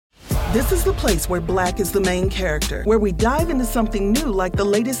This is the place where Black is the main character, where we dive into something new like the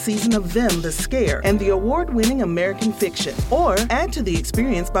latest season of Them, The Scare, and the award-winning American Fiction. Or add to the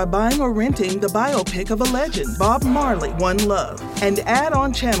experience by buying or renting the biopic of a legend, Bob Marley, One Love. And add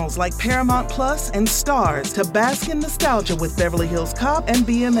on channels like Paramount Plus and Stars to bask in nostalgia with Beverly Hills Cop and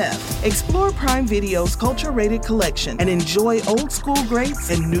BMF. Explore Prime Video's culture-rated collection and enjoy old school greats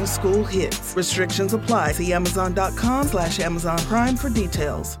and new school hits. Restrictions apply. See Amazon.com/Amazon Prime for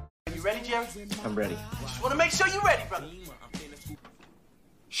details. You ready, Jerry? I'm ready. Just want to make sure you're ready, brother.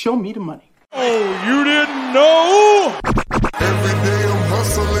 Show me the money. Oh, you didn't know? Every day I'm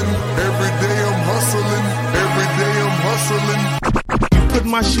hustling. Every day I'm hustling. Every day I'm hustling. You put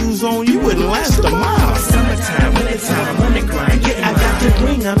my shoes on, you wouldn't last a mile. Summertime, wintertime, I'm on the grind. Yeah, I got the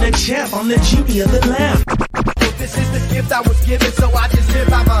ring, I'm the champ, I'm the genie of the lamp. This is the gift I was given, so I just live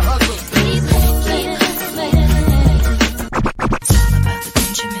by my hustle.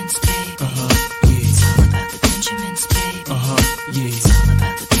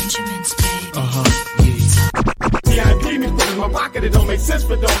 My pocket, it don't make sense,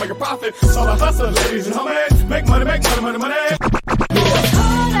 but don't make a profit. So I hustle, ladies and homies. Make money, money. It's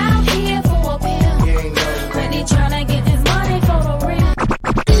hard out here for a pill. Really tryna get this money for the real.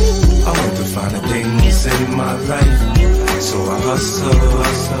 I want to find a thing to save my life. So I hustle.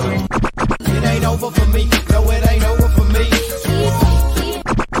 It ain't over for me. No, it ain't over for me.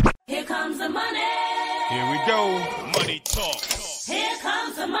 Here comes the money. Here we go. Money talk. Here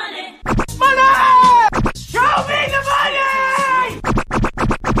comes the money. Show me the money!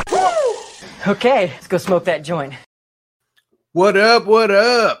 Okay, let's go smoke that joint. What up? What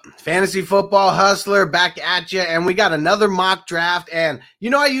up? Fantasy Football Hustler back at you, and we got another mock draft. And you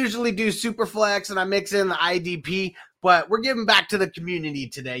know, I usually do Superflex and I mix in the IDP, but we're giving back to the community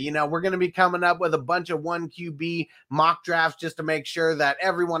today. You know, we're going to be coming up with a bunch of 1QB mock drafts just to make sure that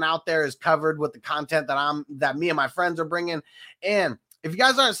everyone out there is covered with the content that me and my friends are bringing. And if you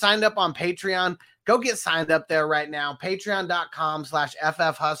guys aren't signed up on Patreon, go get signed up there right now.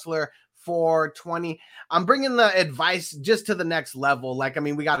 Patreon.com/FFHustler420. I'm bringing the advice just to the next level. Like, I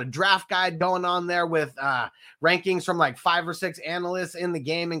mean, we got a draft guide going on there with rankings from like 5 or 6 analysts in the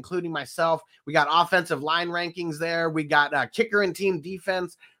game, including myself. We got offensive line rankings there. We got kicker and team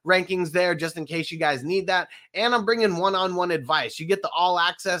defense rankings there, just in case you guys need that. And I'm bringing one-on-one advice. You get the all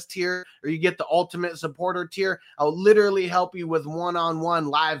access tier or you get the ultimate supporter tier. I'll literally help you with one-on-one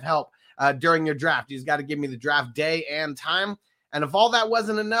live help during your draft. You just got to give me the draft day and time. And if all that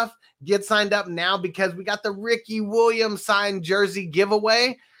wasn't enough, get signed up now because we got the Ricky Williams signed jersey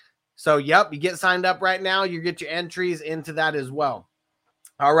giveaway. So, yep, you get signed up right now. You get your entries into that as well.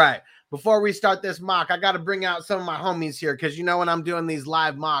 All right. Before we start this mock, I got to bring out some of my homies here because, you know, when I'm doing these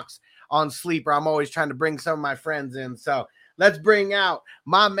live mocks on Sleeper, I'm always trying to bring some of my friends in. So let's bring out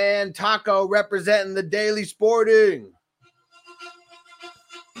my man Taco representing the Daily Sporting.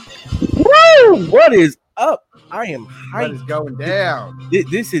 Woo! What is up? I am hyped. What is going down?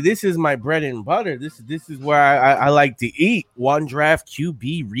 This is my bread and butter. This is where I like to eat. One draft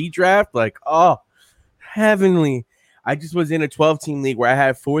QB redraft, like, oh, heavenly. I just was in a 12-team league where I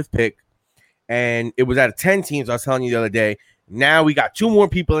had 4th pick, and it was out of 10 teams. I was telling you the other day. Now we got 2 more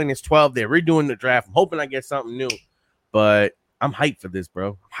people in this 12 there. We're doing the draft. I'm hoping I get something new, but I'm hyped for this,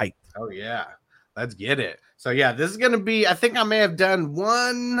 bro. I'm hyped. Oh yeah, let's get it. So yeah, this is gonna be. I think I may have done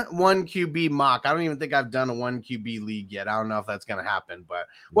one QB mock. I don't even think I've done a 1 QB league yet. I don't know if that's gonna happen, but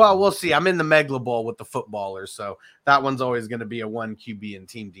well, we'll see. I'm in the Megla Bowl with the footballers, so that one's always gonna be a 1 QB and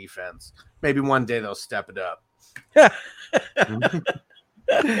team defense. Maybe one day they'll step it up.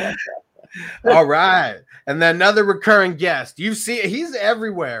 All right. And then another recurring guest. You see, he's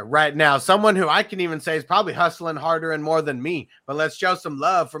everywhere right now. Someone who I can even say is probably hustling harder and more than me. But let's show some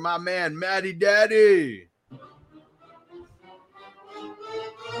love for my man, Matty Daddy.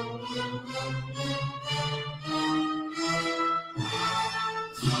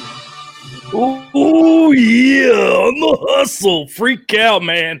 Oh, yeah, I'm the hustle. Freak out,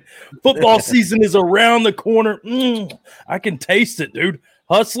 man. Football season is around the corner. I can taste it, dude.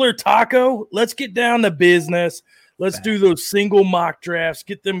 Hustler Taco, let's get down to business. Let's do those single mock drafts.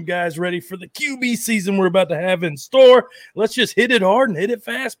 Get them guys ready for the QB season we're about to have in store. Let's just hit it hard and hit it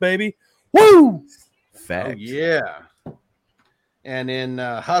fast, baby. Woo! Fact. Oh, yeah. And in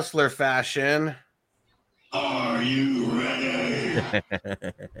hustler fashion, Are you ready?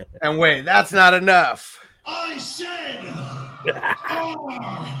 And wait, that's not enough. I said,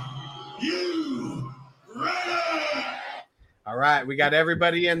 are you ready? All right, we got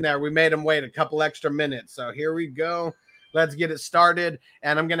everybody in there. We made them wait a couple extra minutes. So here we go. let's get it started.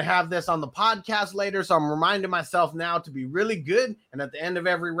 And I'm going to have this on the podcast later. So I'm reminding myself now to be really good. And at the end of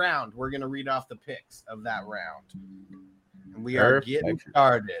every round, we're going to read off the picks of that round. And we are getting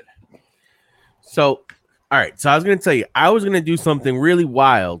started. So, all right. So I was going to tell you, I was going to do something really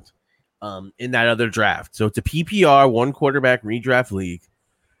wild in that other draft. So it's a PPR, one quarterback redraft league.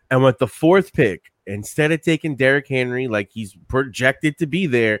 And with the fourth pick, instead of taking Derrick Henry like he's projected to be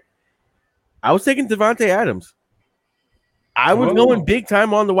there, I was taking Devontae Adams. I was going big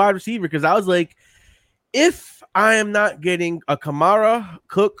time on the wide receiver because I was like, if I am not getting a Kamara,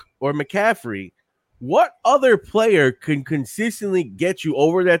 Cook, or McCaffrey, what other player can consistently get you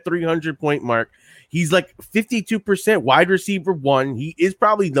over that 300-point mark? He's like 52% wide receiver one. He is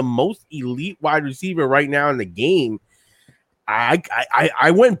probably the most elite wide receiver right now in the game.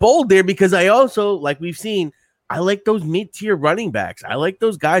 I went bold there because I also, like we've seen, I like those mid-tier running backs. I like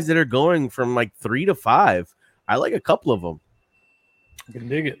those guys that are going from like 3 to 5. I like a couple of them. I can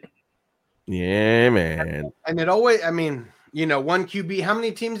dig it. Yeah, man. And it always, I mean, you know, one QB. How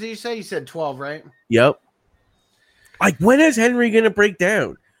many teams did you say? You said 12, right? Yep. Like, when is Henry going to break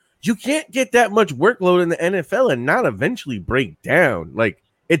down? You can't get that much workload in the NFL and not eventually break down. Like,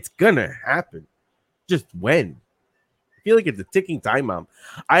 it's going to happen. Just when? I feel like it's a ticking time bomb.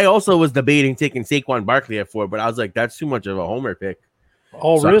 I also was debating taking Saquon Barkley at 4, but I was like, that's too much of a homer pick.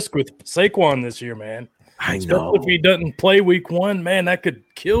 All risk with Saquon this year, man. I Especially know. if he doesn't play week 1, man, that could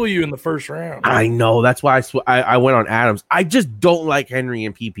kill you in the first round. I know. That's why I went on Adams. I just don't like Henry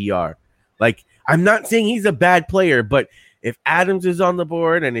in PPR. Like, I'm not saying he's a bad player, but if Adams is on the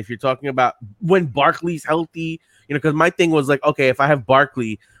board and if you're talking about when Barkley's healthy, you know, because my thing was like, okay, if I have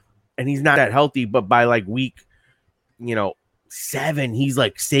Barkley and he's not that healthy, but by like week, 7, he's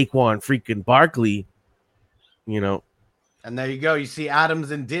like Saquon freaking Barkley, And there you go. You see Adams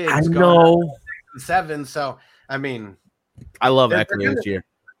and Diggs. I going know. 7. So, I mean, I love Eckler this year.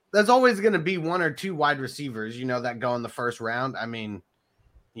 There's always going to be 1 or 2 wide receivers, that go in the first round. I mean,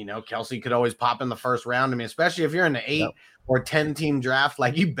 Kelsey could always pop in the first round. I mean, especially if you're in the 8 or 10 team draft,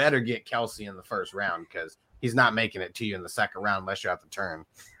 like you better get Kelsey in the first round because he's not making it to you in the second round unless you're at the turn.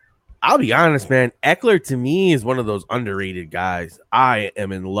 I'll be honest, man. Eckler to me is one of those underrated guys. I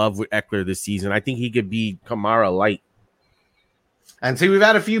am in love with Eckler this season. I think he could be Kamara light. And see, we've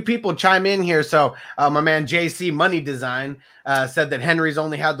had a few people chime in here. So my man JC Money Design said that Henry's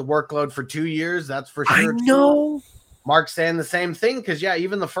only had the workload for 2 years. That's for sure. I know. Mark's saying the same thing because,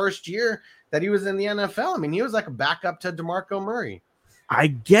 even the first year that he was in the NFL, I mean, he was like a backup to DeMarco Murray. I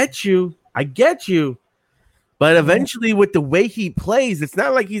get you. But eventually, with the way he plays, it's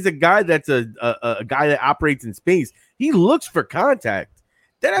not like he's a guy that's a guy that operates in space. He looks for contact.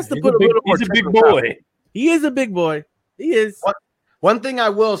 That has to put a little more. He's a big boy. He is a big boy. He is. One thing I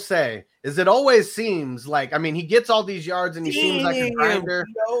will say is it always seems like, I mean, he gets all these yards and he seems like a grinder,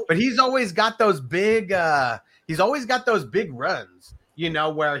 but he's always got those big runs,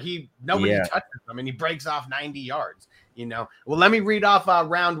 where nobody touches him and he breaks off 90 yards, Well, let me read off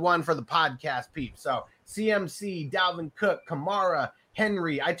round 1 for the podcast, peeps. So CMC, Dalvin Cook, Kamara,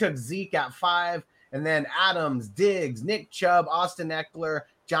 Henry. I took Zeke at 5, and then Adams, Diggs, Nick Chubb, Austin Eckler,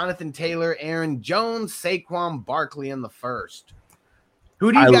 Jonathan Taylor, Aaron Jones, Saquon Barkley in the first.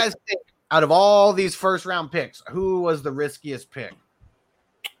 Who do you guys think out of all these first round picks, who was the riskiest pick?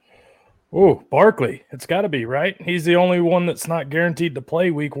 Oh, Barkley. It's got to be, right? He's the only one that's not guaranteed to play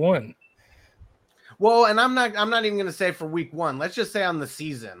week 1. Well, and I'm not even going to say for week 1. Let's just say on the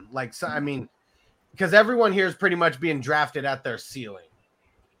season. Because everyone here is pretty much being drafted at their ceiling.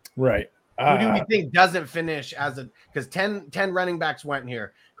 Right. Who do we think doesn't finish because 10 running backs went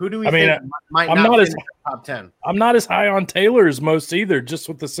here. Who do we think might not finish in the top 10? I'm not as high on Taylor as most either, just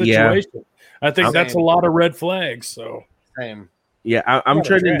with the situation. Yeah. I think that's a lot of red flags. So same. Yeah, I'm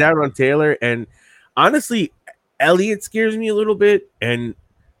trending down on Taylor. And honestly, Elliott scares me a little bit. And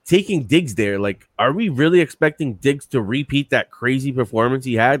taking Diggs there, like, are we really expecting Diggs to repeat that crazy performance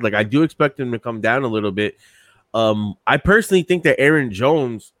he had? Like, I do expect him to come down a little bit. I personally think that Aaron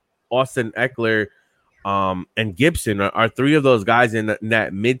Jones, Austin Eckler, and Gibson are 3 of those guys in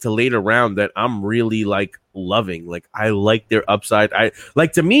that mid to later round that I'm really loving. Like, I like their upside.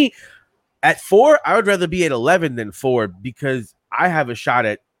 To me at 4, I would rather be at 11 than 4 because I had a shot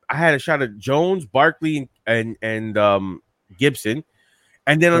at Jones, Barkley, and Gibson.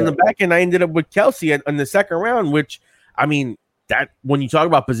 And then on the back end, I ended up with Kelsey in the second round, which, I mean, that when you talk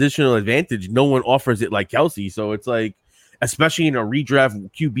about positional advantage, no one offers it like Kelsey. So it's like, especially in a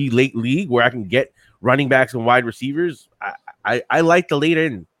redraft QB late league where I can get running backs and wide receivers, I like the late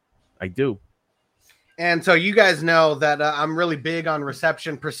end. I do. And so you guys know that I'm really big on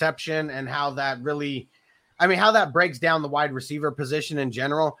reception perception and how that really I mean, how that breaks down the wide receiver position in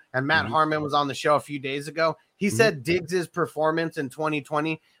general. And Matt Harmon was on the show a few days ago. He said Diggs's performance in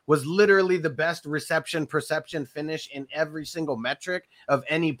 2020 was literally the best reception perception finish in every single metric of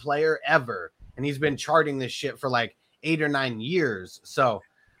any player ever. And he's been charting this shit for like 8 or 9 years. So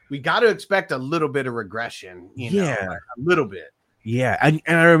we got to expect a little bit of regression, you know, like a little bit. Yeah. And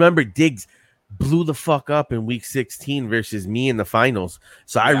I remember Diggs blew the fuck up in week 16 versus me in the finals.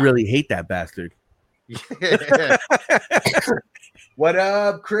 So I really hate that bastard. What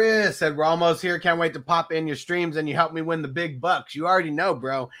up, Chris? Said we're almost here. Can't wait to pop in your streams and you help me win the big bucks. You already know,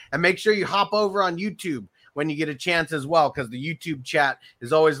 bro. And make sure you hop over on YouTube when you get a chance as well, because the YouTube chat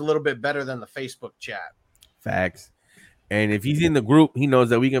is always a little bit better than the Facebook chat. Facts. And if he's in the group, he knows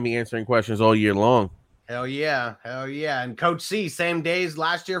that we're gonna be answering questions all year long. Hell yeah. And Coach C, same days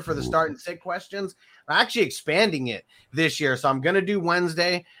last year for the start and sit questions. I'm actually expanding it this year. So I'm gonna do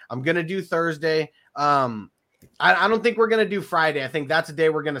Wednesday. I'm gonna do Thursday. I don't think we're going to do Friday. I think that's a day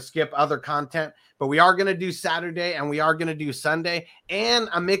we're going to skip other content, but we are going to do Saturday and we are going to do Sunday. And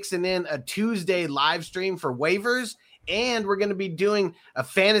I'm mixing in a Tuesday live stream for waivers. And we're going to be doing a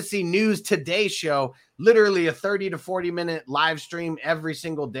fantasy news today show, literally a 30 to 40 minute live stream every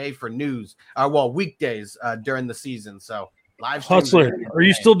single day for news. Weekdays during the season. So live stream. Hustler, are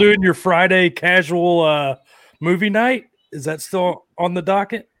you still doing your Friday casual movie night? Is that still on the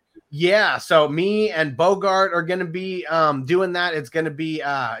docket? Yeah, so me and Bogart are going to be doing that. It's going to be,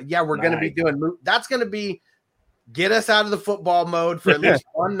 we're going to be doing, that's going to be get us out of the football mode for at least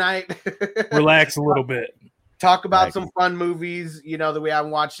one night. Relax a little bit. Talk about some fun movies, you know, that we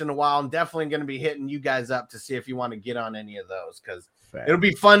haven't watched in a while. I'm definitely going to be hitting you guys up to see if you want to get on any of those, because it'll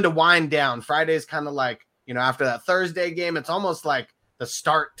be fun to wind down. Friday's kind of like, you know, after that Thursday game, it's almost like the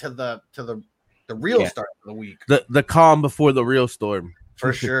start to the real start of the week. The calm before the real storm.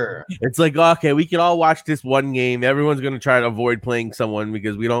 For sure. It's like, okay, we can all watch this one game. Everyone's going to try to avoid playing someone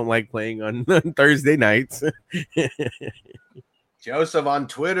because we don't like playing on Thursday nights. Joseph on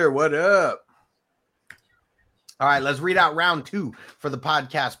Twitter, what up? All right, let's read out round 2 for the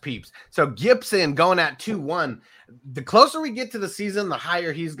podcast peeps. So Gibson going at 2-1. The closer we get to the season, the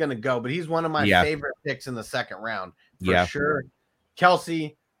higher he's going to go. But he's one of my favorite picks in the second round. For sure.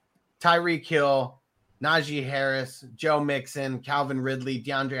 Kelsey, Tyreek Hill, Najee Harris, Joe Mixon, Calvin Ridley,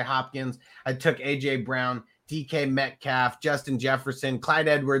 DeAndre Hopkins. I took A.J. Brown, DK Metcalf, Justin Jefferson, Clyde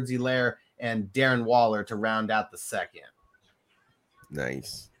Edwards-Helaire, and Darren Waller to round out the second.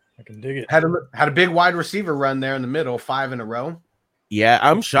 Nice. I can dig it. Had a big wide receiver run there in the middle, 5 in a row. Yeah,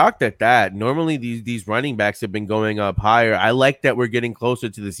 I'm shocked at that. Normally, these running backs have been going up higher. I like that we're getting closer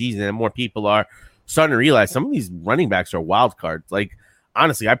to the season and more people are starting to realize some of these running backs are wild cards. Like,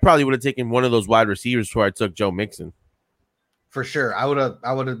 honestly, I probably would have taken one of those wide receivers before I took Joe Mixon. For sure. I would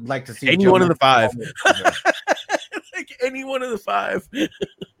have liked to see any one of the 5. Like any one of the 5.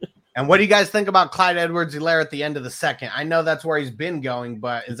 And what do you guys think about Clyde Edwards-Helaire at the end of the second? I know that's where he's been going,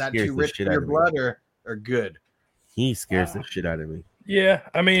 but is that too rich for your blood or good? He scares the shit out of me. Yeah,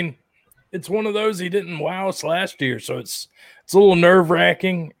 I mean, it's one of those he didn't wow us last year, so it's a little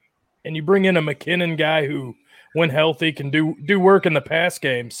nerve-wracking. And you bring in a McKinnon guy who, when healthy, can do work in the pass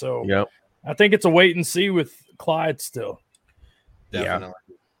game. So I think it's a wait and see with Clyde still. Definitely.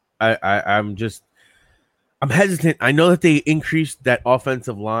 Yeah. I'm hesitant. I know that they increased that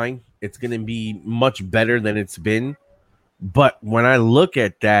offensive line. It's going to be much better than it's been. But when I look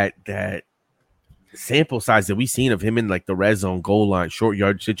at that sample size that we've seen of him in like the red zone, goal line, short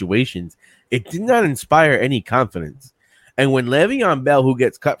yard situations, it did not inspire any confidence. And when Le'Veon Bell, who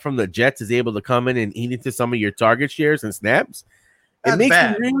gets cut from the Jets, is able to come in and eat into some of your target shares and snaps, it makes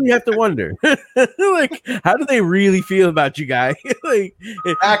me really have to wonder, like, how do they really feel about you guys? Like,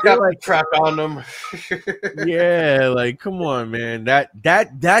 back up like truck on them. Yeah, like, come on, man.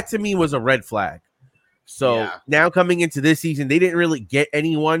 That to me was a red flag. So now coming into this season, they didn't really get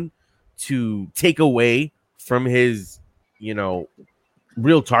anyone to take away from his,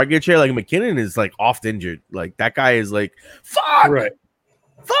 real target share. Like McKinnon is like oft injured. Like that guy is like, fuck, right?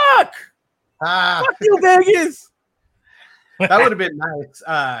 Fuck you, Vegas. That would have been nice.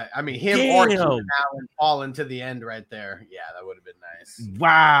 I mean, him or Keenan Allen fall into the end right there. Yeah, that would have been nice.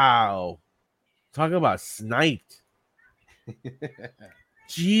 Wow. Talk about sniped.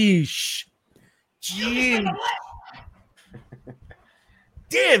 Jeez.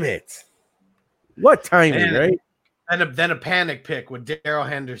 Damn it. What timing, right? And then a panic pick with Darrell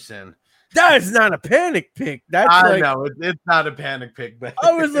Henderson. That is not a panic pick. I know it's not a panic pick, but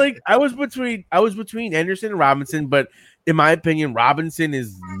I was between Henderson and Robinson, but in my opinion, Robinson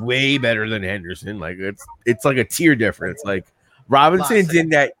is way better than Henderson. Like it's like a tier difference. Like Robinson's in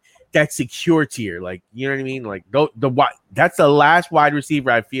that that secure tier. Like, you know what I mean? Like that's the last wide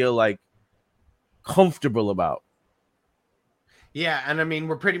receiver I feel like comfortable about. Yeah, and I mean,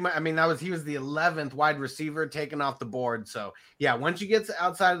 we're pretty much. I mean, he was the 11th wide receiver taken off the board. So yeah, once you get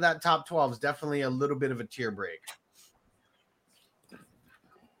outside of that top 12, it's definitely a little bit of a tier break.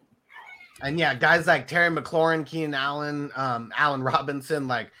 And yeah, guys like Terry McLaurin, Keenan Allen, Allen Robinson,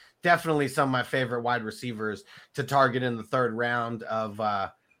 like definitely some of my favorite wide receivers to target in the third round of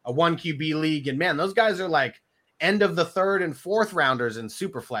a 1 QB league. And man, those guys are like end of the third and fourth rounders in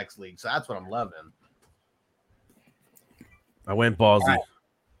super flex league. So that's what I'm loving. I went ballsy. Right.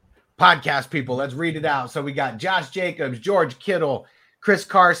 Podcast people, let's read it out. So we got Josh Jacobs, George Kittle, Chris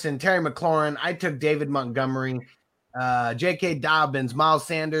Carson, Terry McLaurin. I took David Montgomery, J.K. Dobbins, Miles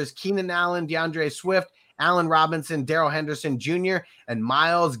Sanders, Keenan Allen, DeAndre Swift, Allen Robinson, Darrell Henderson Jr., and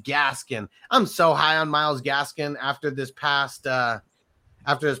Myles Gaskin. I'm so high on Myles Gaskin after this past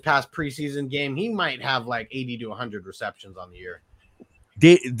preseason game. He might have like 80 to 100 receptions on the year.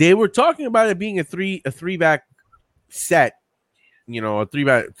 They were talking about it being a three back set. You know, a three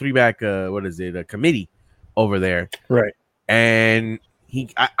back what is it, a committee over there, right? And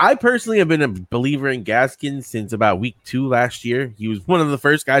I personally have been a believer in Gaskin since about week 2 last year. He was one of the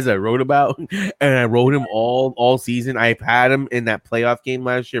first guys I wrote about, and I wrote him all season. I've had him in that playoff game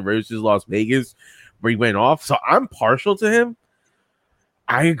last year versus Las Vegas where he went off, so I'm partial to him.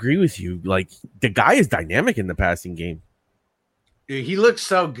 I agree with you. Like, the guy is dynamic in the passing game. Dude, he looks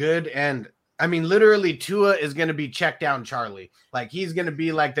so good. And I mean, literally, Tua is going to be check down Charlie. Like, he's going to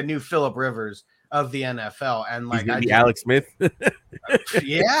be like the new Phillip Rivers of the NFL. And like, Alex Smith.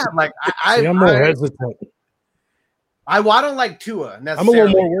 Yeah. Like, I'm more hesitant. I don't like Tua necessarily. I'm a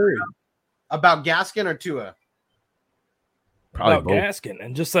little more worried about Gaskin or Tua. Probably about both. Gaskin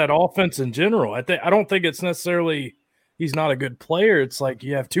and just that offense in general. I don't think it's necessarily he's not a good player. It's like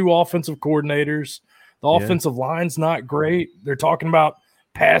you have 2 offensive coordinators. The offensive line's not great. They're talking about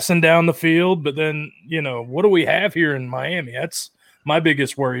passing down the field, but then, you know, what do we have here in Miami? That's my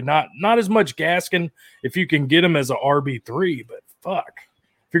biggest worry. Not as much Gaskin if you can get him as a RB3, but fuck.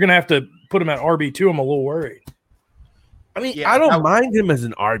 If you're going to have to put him at RB2, I'm a little worried. I mean, I don't mind him as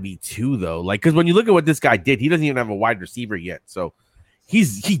an RB2 though. Like, because when you look at what this guy did, he doesn't even have a wide receiver yet. So he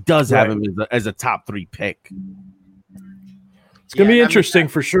does have him as a top 3 pick. It's going to be interesting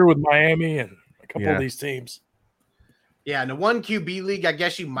for sure with Miami and a couple of these teams. Yeah, in a 1 QB league, I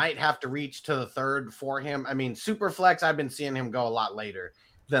guess you might have to reach to the third for him. I mean, Superflex, I've been seeing him go a lot later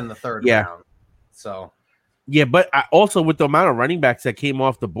than the third round. So, yeah, but also with the amount of running backs that came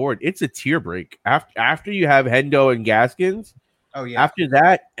off the board, it's a tier break. After you have Hendo and Gaskins, after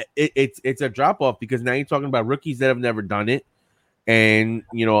that, it's a drop off because now you're talking about rookies that have never done it, and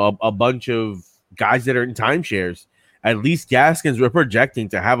you know a bunch of guys that are in timeshares. At least Gaskins, we're projecting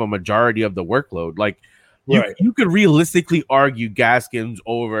to have a majority of the workload. Like, you could realistically argue Gaskins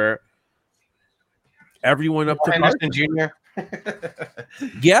over everyone up to Henderson Jr.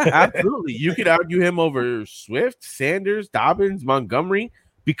 Yeah, absolutely. You could argue him over Swift, Sanders, Dobbins, Montgomery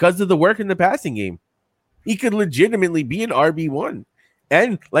because of the work in the passing game. He could legitimately be an RB1.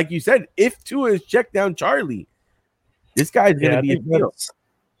 And like you said, if Tua is checked down Charlie, this guy's going to be a deal.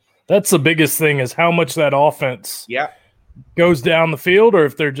 That's the biggest thing is how much that offense goes down the field or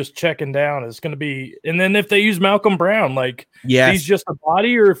if they're just checking down. It's going to be – and then if they use Malcolm Brown, like if he's just a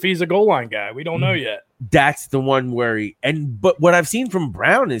body or if he's a goal line guy. We don't know yet. That's the one worry. But what I've seen from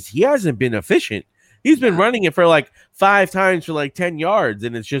Brown is he hasn't been efficient. He's been running it for like 5 times for like 10 yards,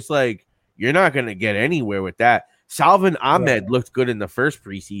 and it's just like you're not going to get anywhere with that. Salvin Ahmed looked good in the first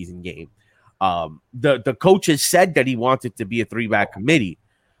preseason game. The coaches said that he wanted to be a 3-back committee.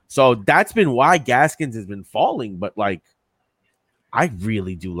 So that's been why Gaskins has been falling. But, like, I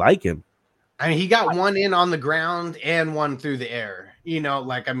really do like him. I mean, he got one in on the ground and one through the air. You know,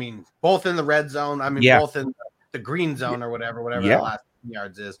 like, I mean, both in the red zone. I mean, both in the green zone or whatever the last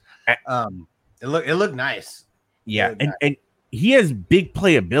yards is. It looked nice. Yeah, and he has big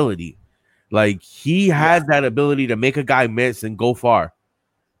playability. Like, he has that ability to make a guy miss and go far.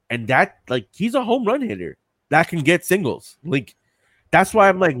 And that, like, he's a home run hitter that can get singles. Like, that's why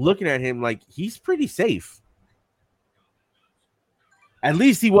I'm, like, looking at him like he's pretty safe. At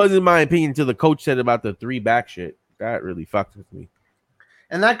least he was, in my opinion, until the coach said about the 3-back shit. That really fucked with me.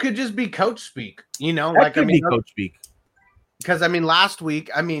 And that could just be coach speak, you know? That could be coach speak. Because, I mean, last week,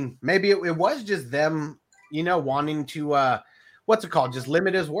 I mean, maybe it was just them, you know, wanting to, what's it called? Just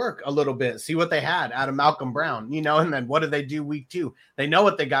limit his work a little bit, see what they had out of Malcolm Brown, you know? And then what did they do week 2? They know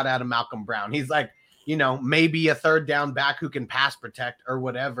what they got out of Malcolm Brown. He's like, you know, maybe a third down back who can pass protect or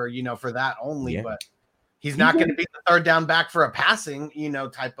whatever, you know, for that only. But He's not going to be the third down back for a passing,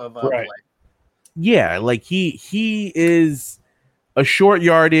 type of play. Yeah, like he is a short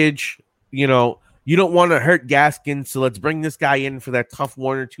yardage. You don't want to hurt Gaskins, so let's bring this guy in for that tough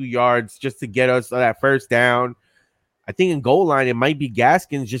 1 or 2 yards just to get us that first down. I think in goal line, it might be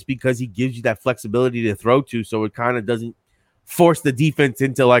Gaskins just because he gives you that flexibility to throw to, so it kind of doesn't force the defense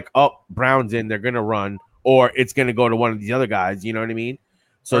into like, oh, Brown's in, they're going to run, or it's going to go to one of these other guys. You know what I mean?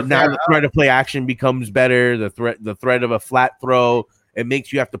 So now the threat of play action becomes better. The threat of a flat throw, it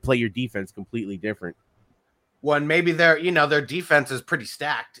makes you have to play your defense completely different. Well, and maybe their defense is pretty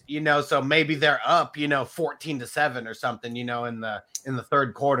stacked, so maybe they're up, 14-7 or something, in the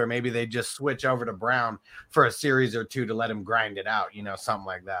third quarter. Maybe they just switch over to Brown for a series or two to let him grind it out, something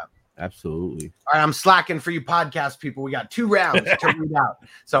like that. Absolutely. All right, I'm slacking for you podcast people. We got 2 rounds to read out.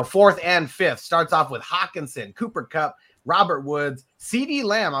 So 4th and 5th starts off with Hawkinson, Cooper Kupp, Robert Woods, CeeDee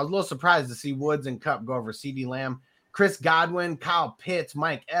Lamb. I was a little surprised to see Woods and Kupp go over CeeDee Lamb, Chris Godwin, Kyle Pitts,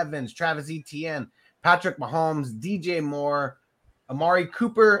 Mike Evans, Travis Etienne, Patrick Mahomes, DJ Moore, Amari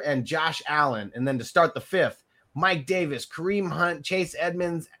Cooper, and Josh Allen. And then to start the 5th, Mike Davis, Kareem Hunt, Chase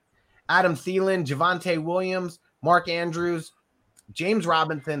Edmonds, Adam Thielen, Javonte Williams, Mark Andrews, James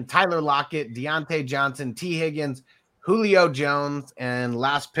Robinson, Tyler Lockett, Deontay Johnson, T. Higgins, Julio Jones, and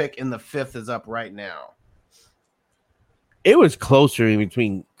last pick in the 5th is up right now. It was closer in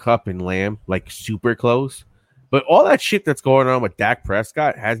between Kupp and Lamb, like super close. But all that shit that's going on with Dak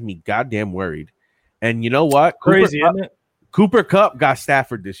Prescott has me goddamn worried. And you know what? Crazy, isn't it? Cooper Kupp got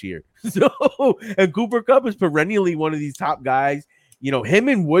Stafford this year. And Cooper Kupp is perennially one of these top guys. Him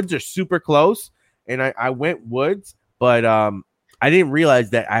and Woods are super close. And I went Woods, but I didn't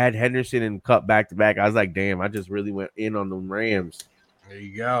realize that I had Henderson and Kupp back to back. I was like, damn, I just really went in on the Rams. There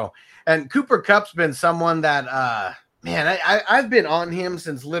you go. And Cooper Kupp's been someone that I've been on him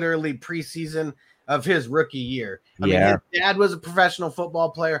since literally preseason of his rookie year. I mean, his dad was a professional football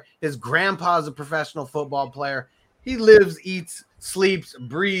player. His grandpa's a professional football player. He lives, eats, sleeps,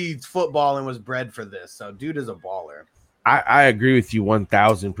 breathes football and was bred for this. So dude is a baller. I agree with you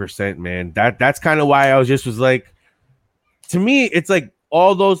 1,000%, man. That's kind of why I was like, to me, it's like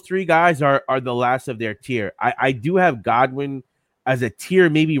all those 3 guys are the last of their tier. I do have Godwin as a tier,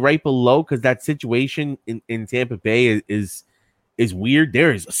 maybe right below, because that situation in Tampa Bay is weird.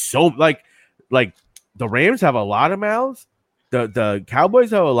 There is so like the Rams have a lot of mouths, the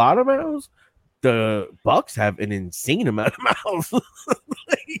Cowboys have a lot of mouths, the Bucks have an insane amount of mouths.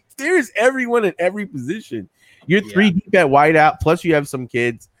 Like, there's everyone in every position. You're 3 deep at wideout, plus you have some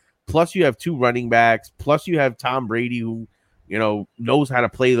kids, plus you have 2 running backs, plus you have Tom Brady who knows how to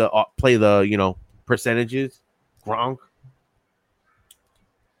play the percentages. Gronk.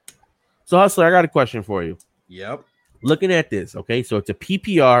 So Hustler, I got a question for you. Yep. Looking at this, okay, so it's a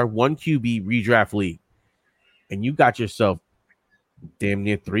PPR 1 QB redraft league, and you got yourself damn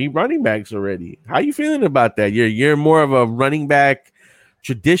near 3 running backs already. How you feeling about that? You're more of a running back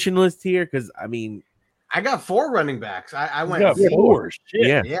traditionalist here, because I mean, I got 4 running backs. I went 4.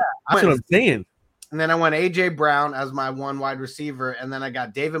 Shit. Yeah, that's what I'm saying. And then I went AJ Brown as my 1 wide receiver, and then I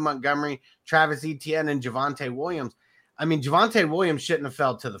got David Montgomery, Travis Etienne, and Javonte Williams. I mean, Javonte Williams shouldn't have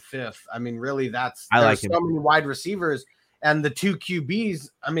fell to the 5th. I mean, really, there's so many wide receivers and the 2 QBs.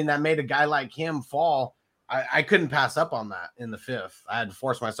 I mean, that made a guy like him fall. I couldn't pass up on that in the 5th. I had to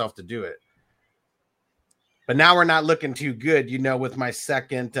force myself to do it. But now we're not looking too good, with my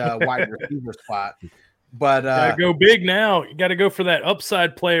second wide receiver spot. But gotta go big now. You got to go for that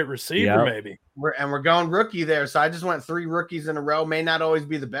upside play at receiver, maybe. We're going rookie there. So I just went 3 rookies in a row. May not always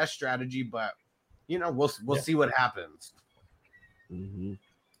be the best strategy, but we'll see what happens. Mm-hmm.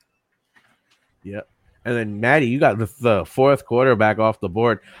 Yep. And then Maddie, you got the 4th quarterback off the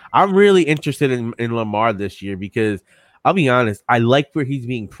board. I'm really interested in Lamar this year because I'll be honest, I like where he's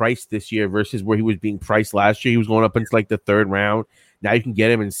being priced this year versus where he was being priced last year. He was going up into like the 3rd round. Now you can get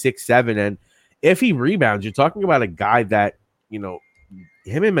him in 6, 7, and if he rebounds, you're talking about a guy that him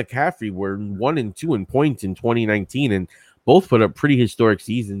and McCaffrey were 1 and 2 in points in 2019, and both put up pretty historic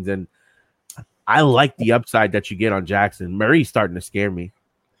seasons. And I like the upside that you get on Jackson. Murray's starting to scare me.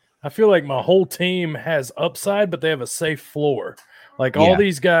 I feel like my whole team has upside, but they have a safe floor. Like all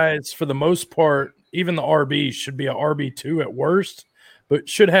these guys, for the most part, even the RBs should be a RB2 at worst, but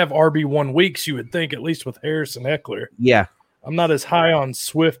should have RB1 weeks, you would think, at least with Harris and Eckler. Yeah. I'm not as high on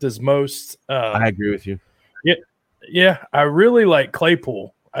Swift as most. I agree with you. Yeah, I really like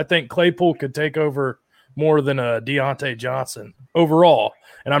Claypool. I think Claypool could take over more than a Deontay Johnson overall.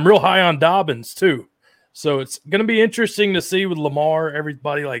 And I'm real high on Dobbins too. So it's going to be interesting to see with Lamar,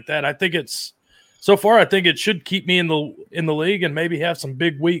 everybody like that. I think so far, I think it should keep me in the league and maybe have some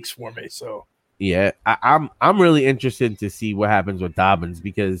big weeks for me. So Yeah, I'm really interested to see what happens with Dobbins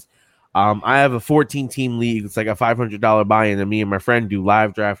because I have a 14-team league. It's like a $500 buy-in, and me and my friend do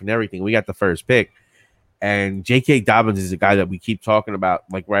live draft and everything. We got the first pick, and J.K. Dobbins is a guy that we keep talking about,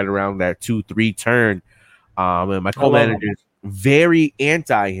 like right around that 2-3 turn. And my co-manager is very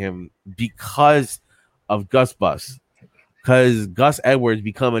anti him because of Gus Bus. Because Gus Edwards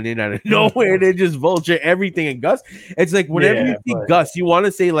be coming in out of nowhere, they just vulture everything. And Gus, it's like whenever you see Gus, you want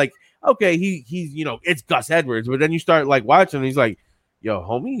to say like, okay, he's it's Gus Edwards, but then you start like watching, and he's like, yo,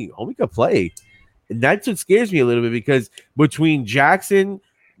 homie could play, and that's what scares me a little bit because between Jackson,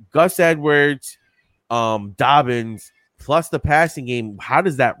 Gus Edwards, Dobbins, plus the passing game, how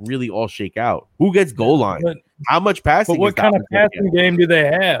does that really all shake out? Who gets goal line? How much passing? But what kind of passing game do they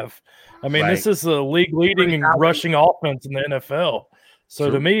have? I mean, Right. this is the league leading and rushing offense in the NFL.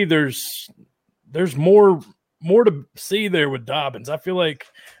 So to me, there's more to see there with Dobbins. I feel like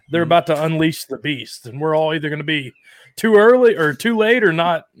they're about to unleash the beast, and we're all either going to be too early or too late, or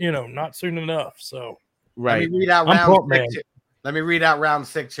not soon enough. So Right. Let me read out I'm round pumped, man. 6. Let me read out round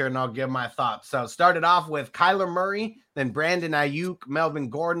 6 here, and I'll give my thoughts. So started off with Kyler Murray, then Brandon Ayuk, Melvin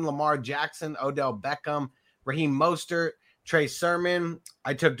Gordon, Lamar Jackson, Odell Beckham, Raheem Mostert, Trey Sermon.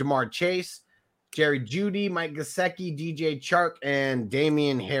 I took Jamar Chase, Jerry Jeudy, Mike Gesicki, DJ Chark, and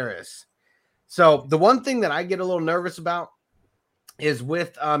Damian Harris. So the one thing that I get a little nervous about is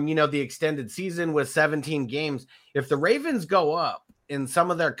with the extended season with 17 games. If the Ravens go up in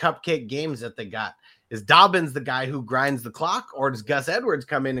some of their cupcake games that they got, is Dobbins the guy who grinds the clock, or does Gus Edwards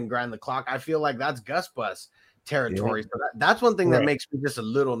come in and grind the clock? I feel like that's Gus Bus territory. So that's one thing that makes me just a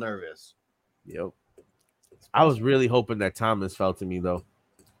little nervous. Yep. I was really hoping that Thomas fell to me though.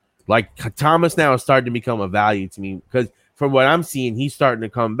 Like Thomas now is starting to become a value to me because from what I'm seeing, he's starting to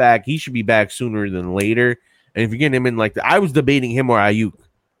come back. He should be back sooner than later. And if you're getting him in like I was debating him or Ayuk.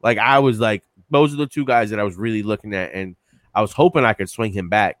 Like I was like, those are the two guys that I was really looking at, and I was hoping I could swing him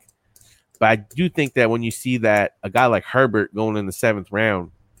back. But I do think that when you see that a guy like Herbert going in the 7th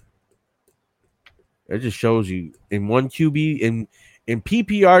round, it just shows you in one QB in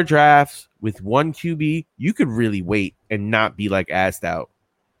PPR drafts with one QB, you could really wait and not be like assed out.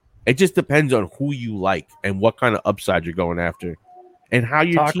 It just depends on who you like and what kind of upside you're going after and how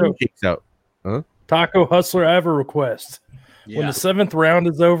your team shakes out. Huh? Taco Hustler, I have a request. Yeah. When the 7th round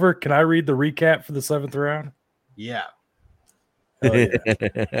is over, can I read the recap for the 7th round? Yeah. Oh,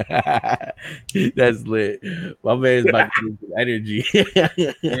 yeah. That's lit. My man's about to get some energy.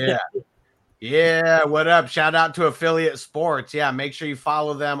 Yeah, what up? Shout out to Affiliate Sports. Yeah, make sure you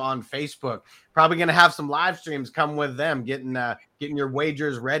follow them on Facebook. Probably going to have some live streams come with them, getting your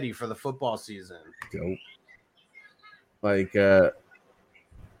wagers ready for the football season. Dope. Like,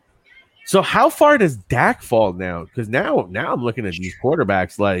 so how far does Dak fall now? Because now I'm looking at these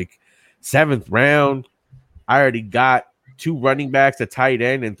quarterbacks like 7th round. I already got 2 running backs, a tight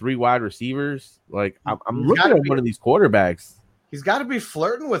end, and 3 wide receivers. Like I'm looking at one of these quarterbacks. He's got to be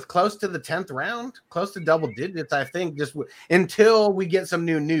flirting with close to the 10th round, close to double digits, I think, just until we get some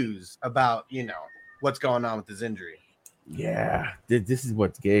new news about, what's going on with his injury. Yeah, this is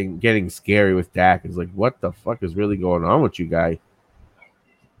what's getting scary with Dak. Is like, what the fuck is really going on with you, guy?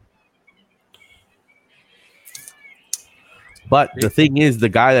 But the thing is, the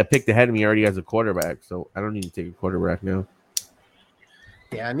guy that picked ahead of me already has a quarterback, so I don't need to take a quarterback now.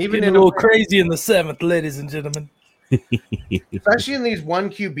 Yeah, and even Getting a little crazy in the 7th, ladies and gentlemen. Especially in these 1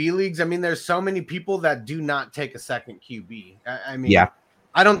 QB leagues. I mean, there's so many people that do not take a second QB. I mean, yeah.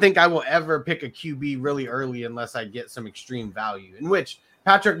 I don't think I will ever pick a QB really early unless I get some extreme value, in which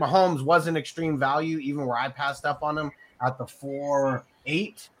Patrick Mahomes was an extreme value, even where I passed up on him at the 4-8.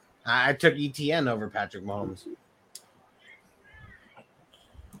 I took ETN over Patrick Mahomes.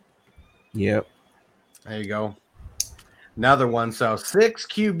 Yep. There you go. Another one. So 6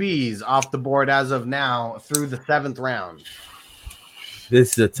 QBs off the board as of now through the 7th round.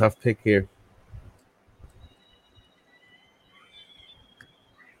 This is a tough pick here.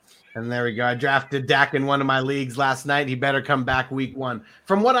 And there we go. I drafted Dak in one of my leagues last night. He better come back week 1.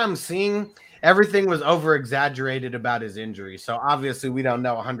 From what I'm seeing, everything was over-exaggerated about his injury. So obviously we don't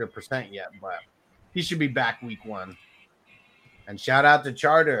know 100% yet, but he should be back week 1. And shout out to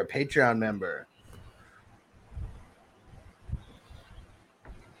Charter, a Patreon member.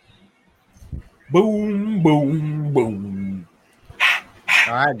 Boom, boom, boom.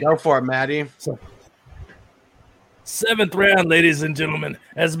 All right, go for it, Maddie. 7th round, ladies and gentlemen,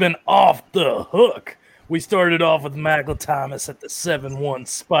 has been off the hook. We started off with Michael Thomas at the 7-1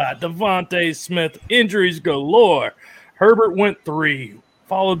 spot. Devontae Smith, injuries galore. Herbert went 3,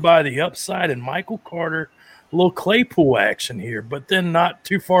 followed by the upside and Michael Carter A little Claypool action here, but then not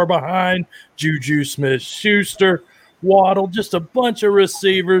too far behind. Juju Smith-Schuster, Waddle, just a bunch of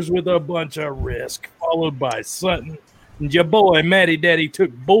receivers with a bunch of risk, followed by Sutton. And your boy, Matty Daddy,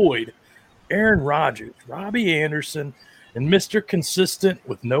 took Boyd, Aaron Rodgers, Robbie Anderson, and Mr. Consistent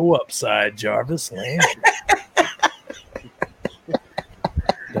with no upside, Jarvis Landry.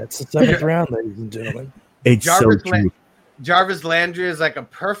 That's the 7th round, ladies and gentlemen. It's Jarvis, so true. Jarvis Landry is like a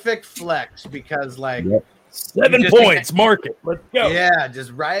perfect flex because, like, 7 points, mark it. Let's go. Yeah,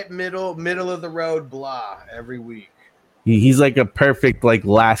 just right middle of the road, blah, every week. He's like a perfect like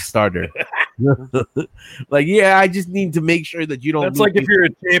last starter. Like, yeah, I just need to make sure that you don't. That's like if you're a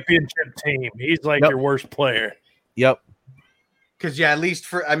championship team. He's like your worst player. Yep. Because at least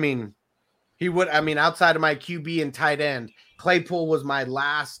he would. Outside of my QB and tight end, Claypool was my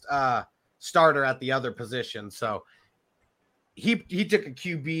last starter at the other position. So he took a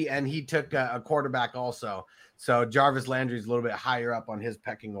QB and he took a quarterback also. So Jarvis Landry is a little bit higher up on his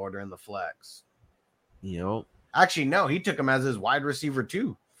pecking order in the flex. Actually, no, he took him as his wide receiver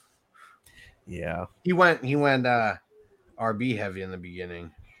too. Yeah. He went RB heavy in the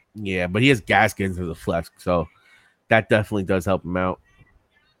beginning. Yeah, but he has Gaskins as a flex, so that definitely does help him out.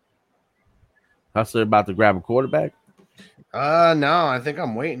 Hustler about to grab a quarterback? No, I think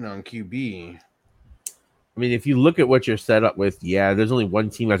I'm waiting on QB. I mean, if you look at what you're set up with, yeah, there's only one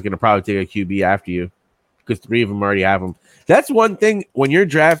team that's going to probably take a QB after you because 3 of them already have them. That's one thing when you're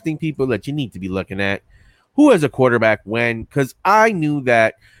drafting people that you need to be looking at. Who has a quarterback when? Because I knew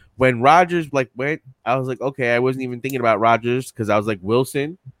that when Rodgers went, I was like, okay, I wasn't even thinking about Rodgers because I was like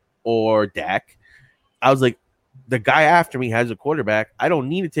Wilson or Dak. I was like, the guy after me has a quarterback. I don't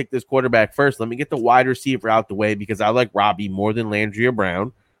need to take this quarterback first. Let me get the wide receiver out the way because I like Robbie more than Landry or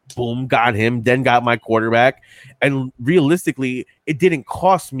Brown. Boom, got him, then got my quarterback. And realistically, it didn't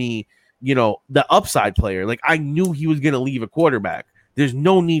cost me, the upside player. Like, I knew he was going to leave a quarterback. There's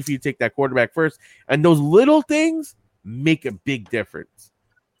no need for you to take that quarterback first. And those little things make a big difference.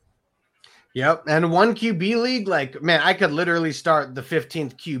 Yep. And one QB league, like, man, I could literally start the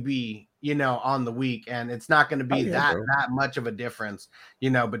 15th QB, on the week. And it's not going to be that much of a difference,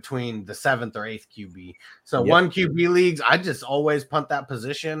 between the 7th or 8th QB. So one QB leagues, I just always punt that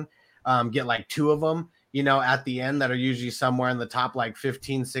position, get like 2 of them, at the end that are usually somewhere in the top, like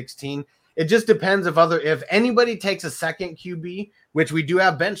 15, 16. It just depends if anybody takes a second QB, which we do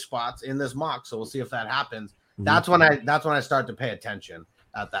have bench spots in this mock, so we'll see if that happens. Mm-hmm. That's when I start to pay attention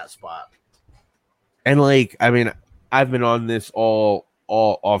at that spot. And I've been on this all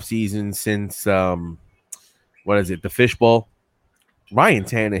off season since the fishbowl. Ryan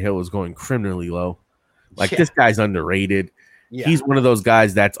Tannehill is going criminally low. This guy's underrated. Yeah. He's one of those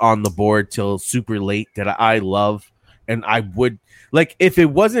guys that's on the board till super late that I love. And I would if it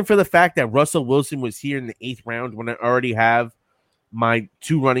wasn't for the fact that Russell Wilson was here in the 8th round when I already have my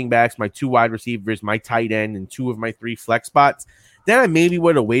 2 running backs, my 2 wide receivers, my tight end, and 2 of my 3 flex spots, then I maybe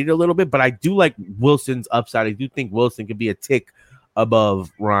would have waited a little bit. But I do like Wilson's upside. I do think Wilson could be a tick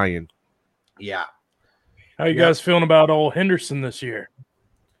above Ryan. Yeah. How you guys feeling about old Henderson this year?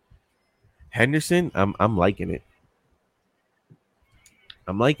 Henderson, I'm liking it.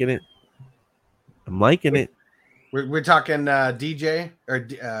 I'm liking it. We're talking DJ or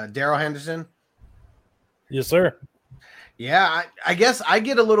Darrell Henderson. Yes, sir. Yeah, I guess I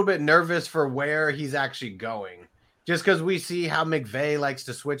get a little bit nervous for where he's actually going, just because we see how McVay likes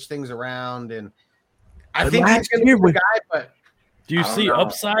to switch things around, and I think he's going to be the guy. But do you see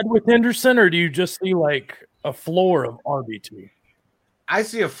upside with Henderson, or do you just see like a floor of RB2? I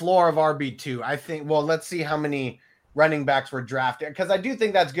see a floor of RB2. I think. Well, let's see how many running backs were drafted, because I do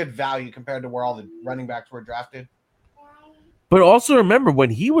think that's good value compared to where all the running backs were drafted. But also remember, when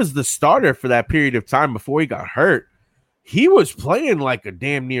he was the starter for that period of time before he got hurt, he was playing like a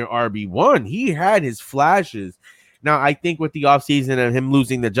damn near RB1. He had his flashes. Now, I think with the offseason and him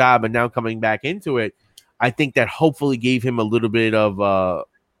losing the job and now coming back into it, I think that hopefully gave him a little bit of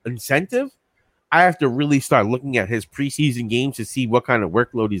incentive. I have to really start looking at his preseason games to see what kind of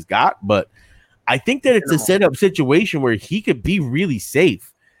workload he's got. But I think that it's a setup situation where he could be really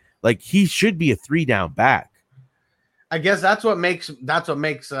safe. Like, he should be a 3-down back. I guess that's what makes him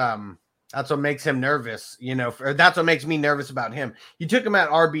nervous, or that's what makes me nervous about him. You took him at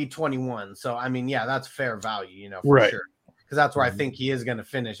RB21. So, that's fair value, for sure. Because that's where I think he is going to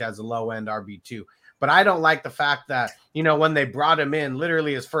finish as a low end RB2. But I don't like the fact that, when they brought him in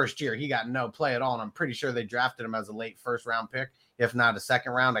literally his first year, he got no play at all. And I'm pretty sure they drafted him as a late 1st round pick, if not a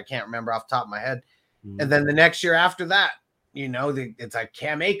 2nd round. I can't remember off the top of my head. Mm-hmm. And then the next year after that, it's like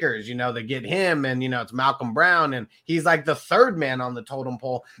Cam Akers, they get him, and it's Malcolm Brown, and he's like the third man on the totem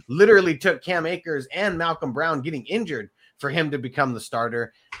pole. Literally took Cam Akers and Malcolm Brown getting injured for him to become the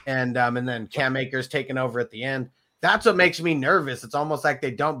starter, and then Cam Akers taking over at the end. That's what makes me nervous. It's almost like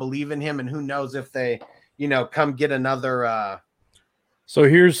they don't believe in him, and who knows if they, come get another. So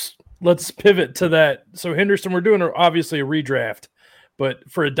let's pivot to that. So Henderson, we're doing obviously a redraft, but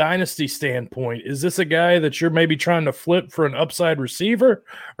for a dynasty standpoint, is this a guy that you're maybe trying to flip for an upside receiver?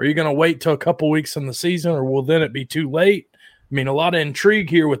 Or are you going to wait till a couple weeks in the season, or will then it be too late? I mean, a lot of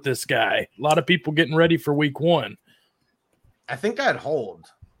intrigue here with this guy. A lot of people getting ready for week 1. I think I'd hold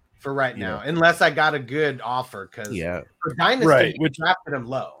for right now, unless I got a good offer. Because for dynasty, we drafted him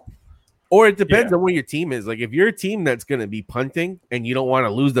low. Or it depends on what your team is. Like, if you're a team that's going to be punting and you don't want to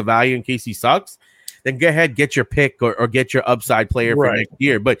lose the value in case he sucks, then go ahead, get your pick or get your upside player for next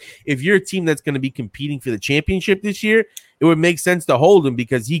year. But if you're a team that's going to be competing for the championship this year, it would make sense to hold him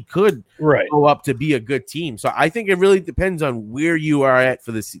because he could go up to be a good team. So I think it really depends on where you are at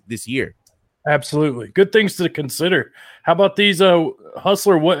for this year. Absolutely. Good things to consider. How about these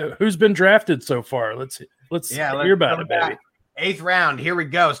Hustler? Who's been drafted so far? Let's hear about it, baby. 8th round. Here we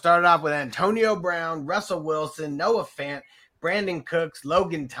go. Started off with Antonio Brown, Russell Wilson, Noah Fant, Brandon Cooks,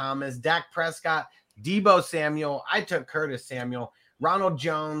 Logan Thomas, Dak Prescott, Deebo Samuel. I took Curtis Samuel, Ronald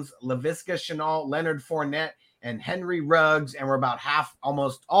Jones, Laviska Shenault, Leonard Fournette, and Henry Ruggs. And we're about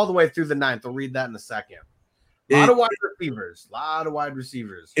almost all the way through the 9th. We'll read that in a second. A lot of wide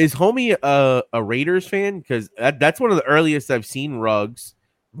receivers. Is homie a Raiders fan? Because that's one of the earliest I've seen Ruggs.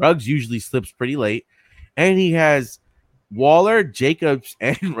 Ruggs usually slips pretty late. And he has Waller, Jacobs,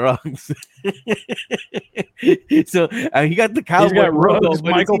 and Ruggs. So he got the Cowboys. He's got Ruggs,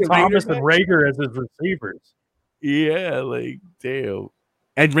 Michael Thomas, and Rager as his receivers. Yeah, like, damn.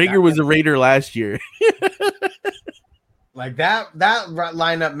 And Rager was a Raider last year. Like that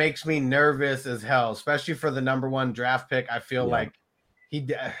lineup makes me nervous as hell, especially for the number 1 draft pick. I feel like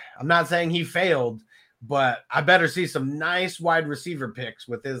I'm not saying he failed, but I better see some nice wide receiver picks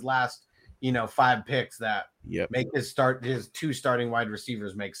with his last, 5 picks that make his 2 starting wide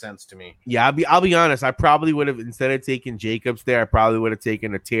receivers make sense to me. Yeah, I'll be honest. I probably would have, instead of taking Jacobs there, I probably would have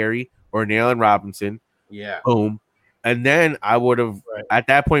taken a Terry or an Allen Robinson. Yeah. Boom. And then I would have, at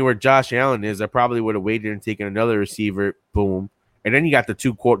that point where Josh Allen is, I probably would have waited and taken another receiver. Boom. And then you got the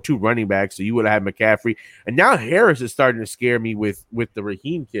two running backs, so you would have had McCaffrey. And now Harris is starting to scare me with the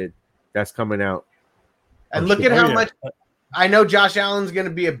Raheem kid that's coming out. And look at how much – I know Josh Allen's going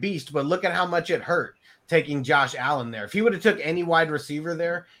to be a beast, but look at how much it hurt taking Josh Allen there. If he would have took any wide receiver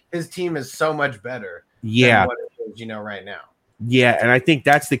there, his team is so much better than what it is, right now. Yeah, and I think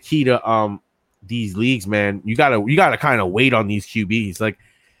that's the key to these leagues, man. You gotta kind of wait on these QBs. Like,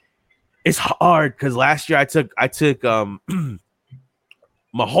 it's hard because last year I took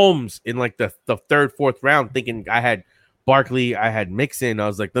Mahomes in like the 3rd, 4th round, thinking I had Barkley, I had Mixon. I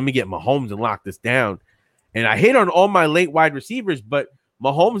was like, let me get Mahomes and lock this down. And I hit on all my late wide receivers, but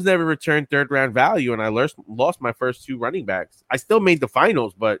Mahomes never returned 3rd round value, and I lost my first 2 running backs. I still made the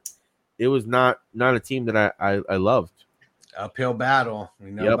finals, but it was not a team that I loved. Uphill battle.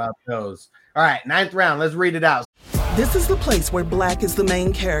 We know about those. All right, 9th round. Let's read it out. This is the place where Black is the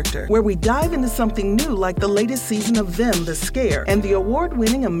main character, where we dive into something new like the latest season of Them, The Scare, and the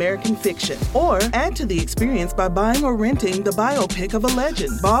award-winning American Fiction. Or add to the experience by buying or renting the biopic of a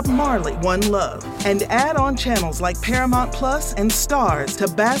legend, Bob Marley, One Love. And add on channels like Paramount Plus and Stars to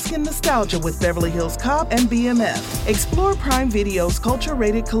bask in nostalgia with Beverly Hills Cop and BMF. Explore Prime Video's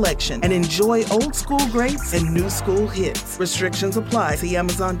culture-rated collection and enjoy old school greats and new school hits. Restrictions apply. See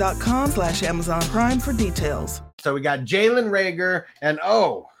Amazon.com/Amazon Prime for details. So we got Jalen Reagor and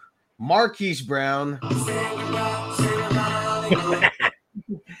Marquise Brown,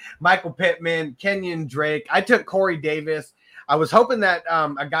 Michael Pittman, Kenyon Drake. I took Corey Davis. I was hoping that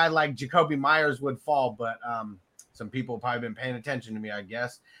a guy like Jacoby Myers would fall, but some people have probably been paying attention to me, I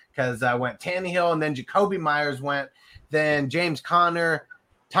guess, because I went Tannehill and then Jacoby Myers went, then James Conner,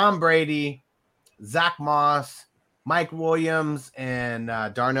 Tom Brady, Zach Moss, Mike Williams, and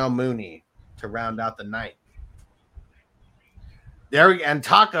Darnell Mooney to round out the night. And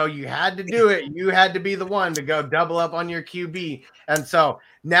Taco, you had to do it. You had to be the one to go double up on your QB. And so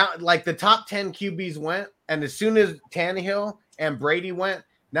now, like, the top 10 QBs went, and as soon as Tannehill and Brady went,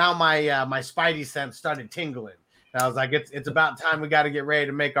 now my my Spidey sense started tingling. And I was like, it's about time we got to get ready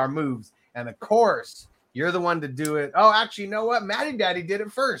to make our moves. And of course, you're the one to do it. Oh, actually, you know what? Matty Daddy did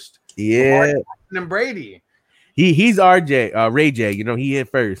it first. Yeah. And Brady. He's RJ, Ray J. He hit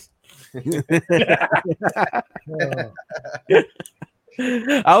first.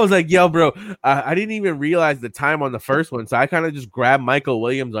 I was like, yo, bro, I didn't even realize the time on the first one. So I kind of just grabbed Michael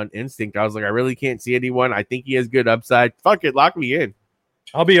Williams on instinct. I was like, I really can't see anyone. I think he has good upside. Fuck it. Lock me in.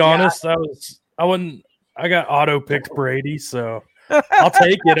 I'll be honest. I got auto picked Brady, so I'll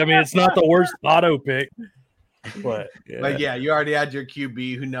take it. I mean, it's not the worst auto pick, but yeah, you already had your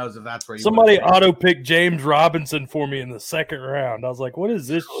QB. Who knows if that's where you somebody auto picked James Robinson for me in the second round. I was like, what is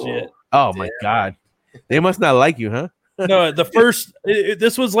this shit? Oh my God. They must not like you, huh? No, the first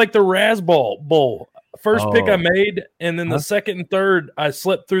this was like the Raz Bowl. First pick I made, and then the second and third I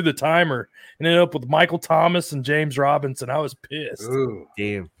slipped through the timer and ended up with Michael Thomas and James Robinson. I was pissed. Ooh.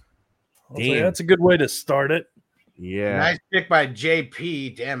 Damn. Like, that's a good way to start it. Yeah. Nice pick by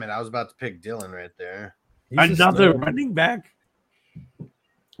JP. Damn it. I was about to pick Dylan right there. Another running back.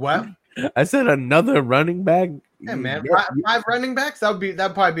 What? I said another running back. Yeah, man. Five running backs. That'd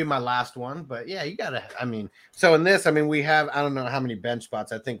probably be my last one. But yeah, you gotta. I mean, so in this, I mean, we have I don't know how many bench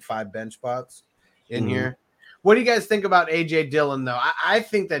spots. I think 5 bench spots in here. What do you guys think about AJ Dillon though? I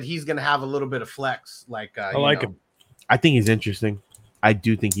think that he's gonna have a little bit of flex. Like I like him. I think he's interesting. I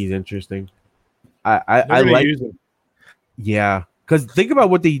do think he's interesting. I like him. Yeah, because think about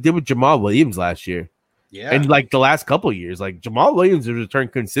what they did with Jamal Williams last year. Yeah, and like the last couple of years, like Jamal Williams has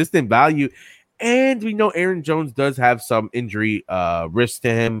returned consistent value. And we know Aaron Jones does have some injury risk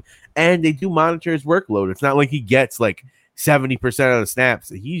to him, and they do monitor his workload. It's not like he gets like 70% of the snaps.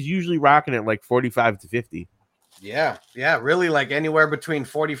 He's usually rocking at like 45 to 50. Yeah, really like anywhere between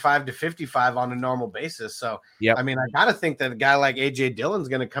 45 to 55 on a normal basis. So, yeah, I mean, I got to think that a guy like AJ Dillon's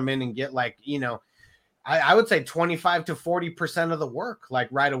going to come in and get like, I would say 25 to 40% of the work like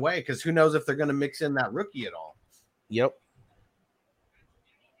right away, because who knows if they're going to mix in that rookie at all. Yep.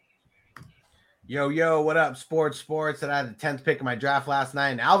 Yo, what up, sports? And I had the 10th pick of my draft last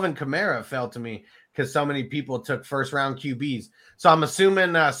night, and Alvin Kamara fell to me because so many people took first-round QBs. So I'm assuming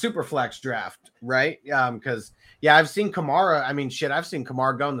Superflex draft, right? Because, I've seen Kamara. I mean, I've seen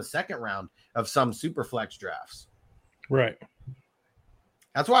Kamara go in the second round of some Superflex drafts. Right.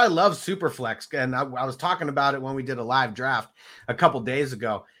 That's why I love Superflex, and I was talking about it when we did a live draft a couple days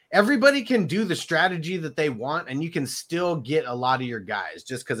ago. Everybody can do the strategy that they want, and you can still get a lot of your guys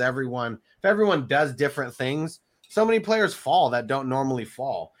just because if everyone does different things, so many players fall that don't normally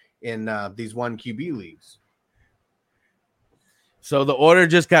fall in these 1 QB leagues. So the order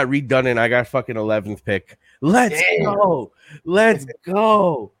just got redone, and I got fucking 11th pick. Let's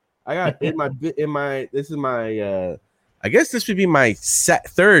go. I got this is my I guess this would be my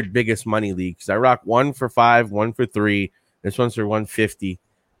third biggest money league because I rock 1 for 5, 1 for 3. This one's for 150.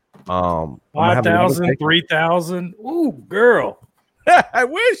 5,000, 3,000. Ooh, girl. I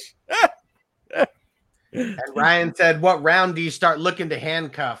wish. And Ryan said, what round do you start looking to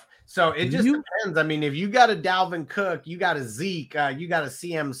handcuff? So it just depends. I mean, if you got a Dalvin Cook, you got a Zeke, you got a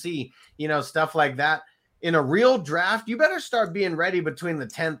CMC, stuff like that. In a real draft, you better start being ready between the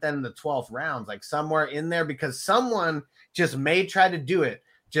 10th and the 12th rounds, like somewhere in there, because someone just may try to do it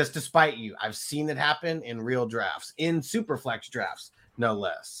just to spite you. I've seen it happen in real drafts, in Superflex drafts, no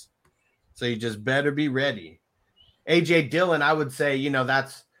less. So you just better be ready. AJ Dillon, I would say,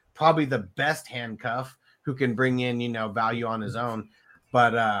 that's probably the best handcuff who can bring in, value on his own.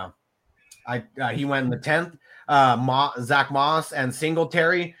 But he went in the 10th. Zach Moss and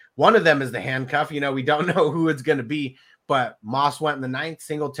Singletary, one of them is the handcuff. We don't know who it's going to be, but Moss went in the 9th.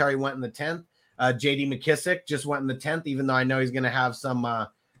 Singletary went in the 10th. J.D. McKissick just went in the 10th, even though I know he's going to have some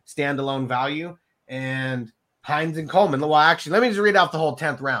standalone value. And Hines and Coleman. Well, actually, let me just read out the whole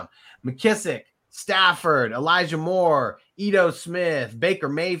 10th round. McKissick, Stafford, Elijah Moore, Ito Smith, Baker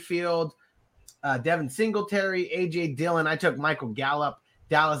Mayfield, Devin Singletary, AJ Dillon. I took Michael Gallup,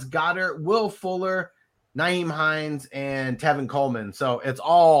 Dallas Goedert, Will Fuller, Nyheim Hines, and Tevin Coleman. So it's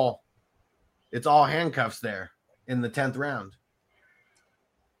all handcuffs there in the 10th round.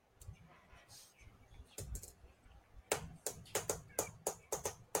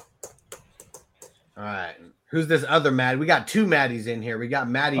 All right. Who's this other Maddie? We got 2 Maddies in here. We got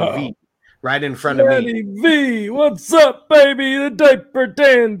Maddie V right in front of me. Maddie V, what's up, baby? The diaper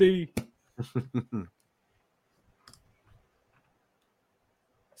dandy.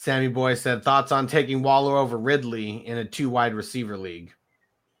 Sammy Boy said, thoughts on taking Waller over Ridley in a 2 wide receiver league?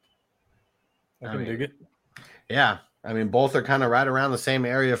 I can dig it. Yeah. I mean, both are kind of right around the same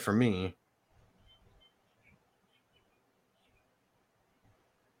area for me.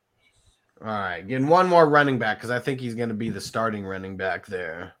 All right, getting one more running back because I think he's going to be the starting running back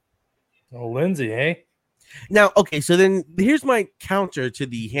there. Oh, Lindsay, hey? Now, okay, so then here's my counter to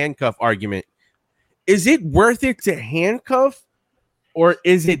the handcuff argument. Is it worth it to handcuff, or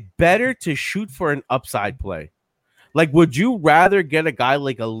is it better to shoot for an upside play? Like, would you rather get a guy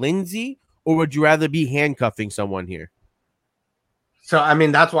like a Lindsey, or would you rather be handcuffing someone here? So I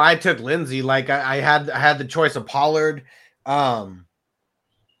mean, that's why I took Lindsey. Like I had the choice of Pollard, a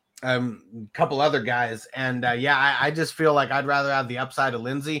couple other guys, and I just feel like I'd rather have the upside of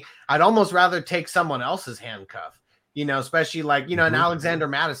Lindsey. I'd almost rather take someone else's handcuff, especially like an Alexander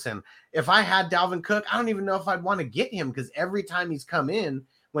Madison. If I had Dalvin Cook, I don't even know if I'd want to get him, because every time he's come in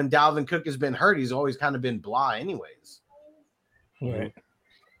when Dalvin Cook has been hurt, he's always kind of been blah anyways. Right.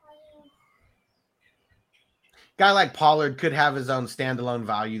 Guy like Pollard could have his own standalone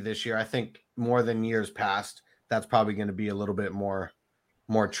value this year. I think more than years past, that's probably going to be a little bit more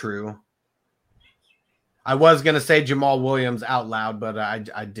true. I was going to say Jamal Williams out loud, but I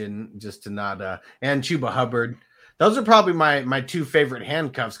didn't, just to not and Chuba Hubbard. Those are probably my two favorite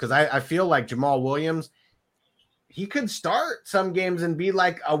handcuffs, because I feel like Jamal Williams, he could start some games and be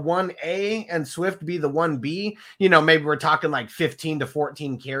like a 1A and Swift be the 1B. Maybe we're talking like 15 to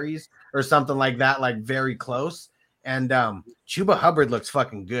 14 carries or something like that, like very close. And Chuba Hubbard looks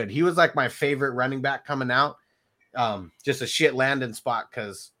fucking good. He was like my favorite running back coming out. Just a shit landing spot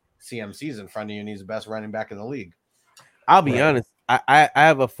because CMC's in front of you and he's the best running back in the league. I'll be honest. I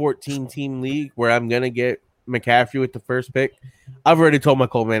have a 14-team league where I'm going to get McCaffrey with the first pick. I've already told my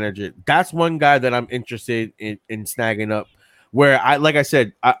co-manager that's one guy that I'm interested in snagging up, where like I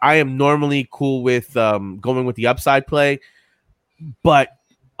said, I am normally cool with going with the upside play, but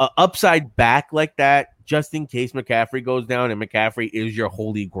upside back like that, just in case McCaffrey goes down, and McCaffrey is your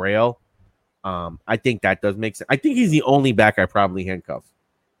holy grail. I think that does make sense. I think he's the only back I probably handcuff.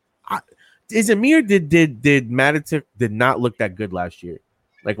 Is it me, or did Matic did not look that good last year?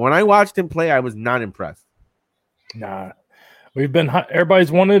 Like when I watched him play, I was not impressed. Nah,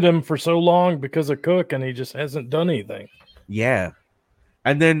 everybody's wanted him for so long because of Cook, and he just hasn't done anything. Yeah,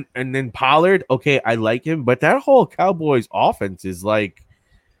 and then Pollard. Okay, I like him, but that whole Cowboys offense is like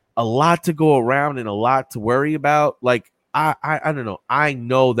a lot to go around and a lot to worry about. Like I don't know. I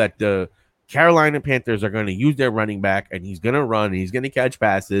know that the Carolina Panthers are going to use their running back, and he's going to run, and he's going to catch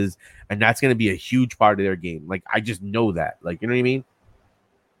passes, and that's going to be a huge part of their game. Like I just know that. Like, you know what I mean?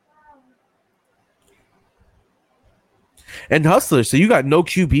 And Hustler, so you got no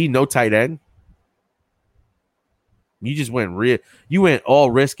QB, no tight end. You just went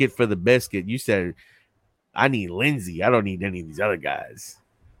all risk it for the biscuit. You said, I need Lindsey. I don't need any of these other guys.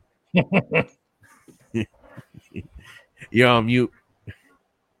 You're on mute.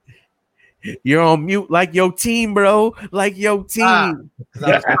 You're on mute like your team, bro. Like your team. I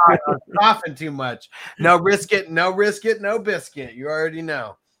was coughing too much. No risk it, no biscuit. You already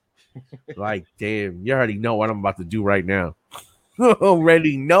know. Like, damn, you already know what I'm about to do right now.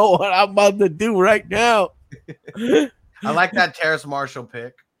 Already know what I'm about to do right now. I like that Terrace Marshall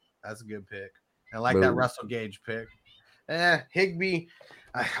pick. That's a good pick. I like that Russell Gage pick. Higbee,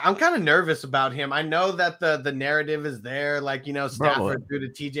 I'm kind of nervous about him. I know that the narrative is there, like, Stafford threw to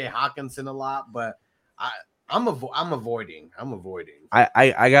TJ Hawkinson a lot, but I'm avoiding.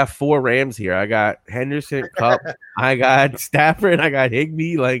 I got 4 Rams here. I got Henderson, Cup, I got Stafford, I got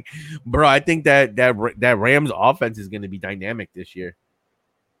Higbee. Like, bro, I think that Rams offense is going to be dynamic this year.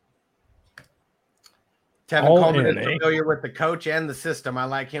 Tevin Coleman is familiar with the coach and the system. I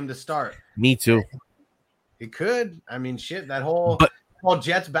like him to start. Me too. He could. I mean, shit, that whole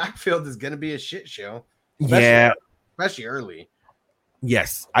Jets backfield is going to be a shit show. Especially early.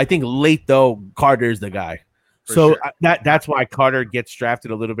 Yes. I think late, though, Carter's the guy. That's why Carter gets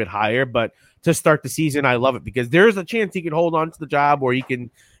drafted a little bit higher. But to start the season, I love it because there's a chance he can hold on to the job, or he can,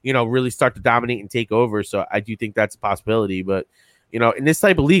 really start to dominate and take over. So I do think that's a possibility. But, in this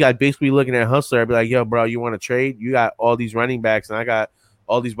type of league, I'd basically be looking at Hustler. I'd be like, yo, bro, you want to trade? You got all these running backs, and I got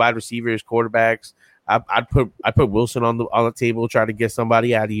all these wide receivers, quarterbacks. I'd put Wilson on the table, try to get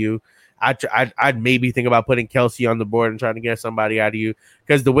somebody out of you. I'd maybe think about putting Kelsey on the board and trying to get somebody out of you,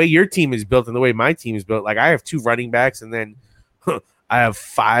 because the way your team is built and the way my team is built, like I have 2 running backs, and then I have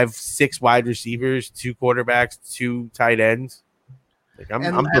 5-6 wide receivers, 2 quarterbacks, 2 tight ends. Like I'm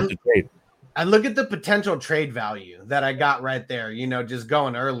built to trade. I look at the potential trade value that I got right there. Just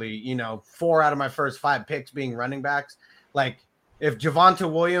going early. 4 out of my first 5 picks being running backs. Like if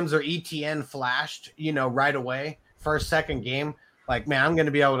Javonte Williams or ETN flashed, right away, first, second game. Like, man, I'm going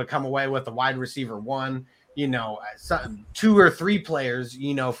to be able to come away with a wide receiver 1, 2 or 3 players,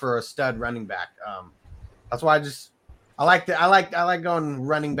 for a stud running back. That's why I like going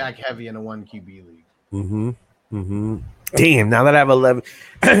running back heavy in a 1 QB league. Mm-hmm. Mm-hmm. Damn, now that I have 11.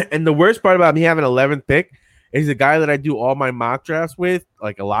 And the worst part about me having 11th pick is the guy that I do all my mock drafts with,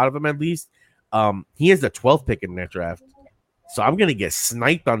 like a lot of them at least. He has the 12th pick in that draft. So I'm going to get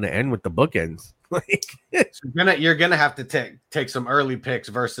sniped on the end with the bookends. Like, You're gonna have to take some early picks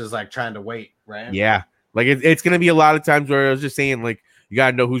versus like trying to wait, right? yeah, like it's gonna be a lot of times where I was just saying, like, you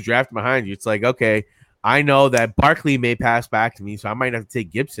gotta know who's drafting behind you. It's like, okay, I know that Barkley may pass back to me, so I might have to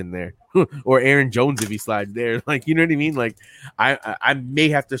take Gibson there or Aaron Jones if he slides there. Like, you know what I mean? Like, I may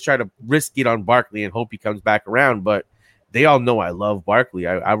have to try to risk it on Barkley and hope he comes back around, but they all know I love Barkley.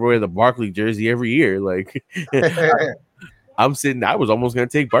 I wear the Barkley jersey every year. Like, I was almost gonna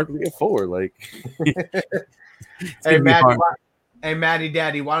take Barkley at 4. Like, hey, Maddie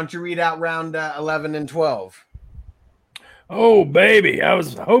Daddy, why don't you read out round 11 and 12? Oh, baby. I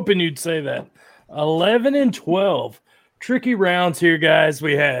was hoping you'd say that. 11 and 12. Tricky rounds here, guys.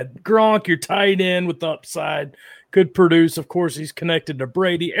 We had Gronk, your tight end with upside, could produce. Of course, he's connected to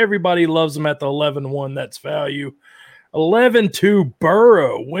Brady. Everybody loves him at the 11-1. That's value. 11-2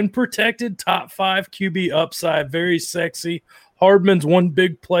 Burrow. When protected, top 5 QB upside. Very sexy. Hardman's one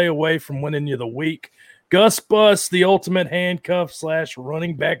big play away from winning you the week. Gus Bus, the ultimate handcuff /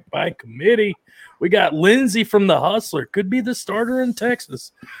 running back by committee. We got Lindsey from the Hustler. Could be the starter in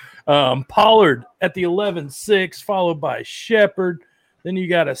Texas. Pollard at the 11-6, followed by Shepard. Then you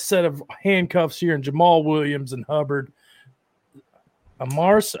got a set of handcuffs here in Jamal Williams and Hubbard.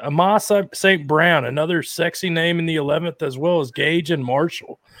 Amasa St. Brown, another sexy name in the 11th, as well as Gage and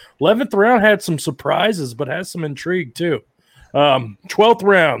Marshall. 11th round had some surprises, but has some intrigue too. 12th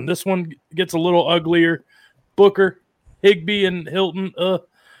round, this one gets a little uglier. Booker, Higbee, and Hilton.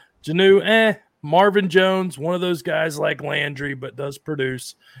 Janu, Marvin Jones, one of those guys like Landry, but does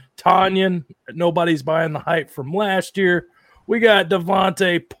produce. Tanyan, nobody's buying the hype from last year. We got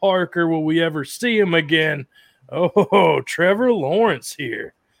Devontae Parker. Will we ever see him again? Oh, Trevor Lawrence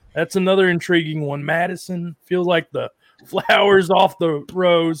here. That's another intriguing one. Madison feels like the flowers off the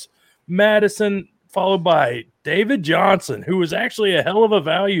rose. Madison, followed by David Johnson, who was actually a hell of a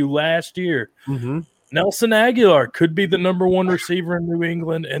value last year. Mm-hmm. Nelson Aguilar could be the number 1 receiver in New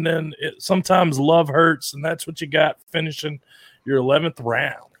England, and then sometimes love hurts, and that's what you got finishing your 11th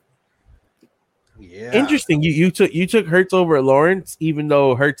round. Yeah, interesting. You took Hurts over Lawrence, even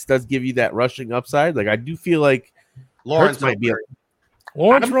though Hurts does give you that rushing upside. Like, I do feel like Lawrence might be.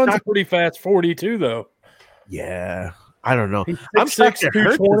 Lawrence runs a pretty fast 42 though. Yeah, I don't know. I'm 6'6",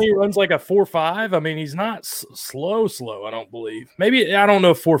 220, runs like a 4.5. I mean, he's not slow. I don't believe. Maybe, I don't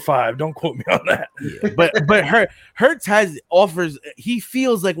know, 4.5. Don't quote me on that. Yeah, but Hurts offers. He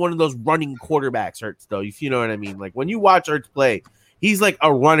feels like one of those running quarterbacks. Hurts, though, if you know what I mean. Like, when you watch Hurts play, he's like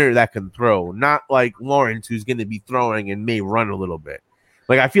a runner that can throw, not like Lawrence, who's going to be throwing and may run a little bit.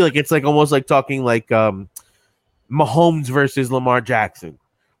 Like, I feel like it's like almost like talking like Mahomes versus Lamar Jackson.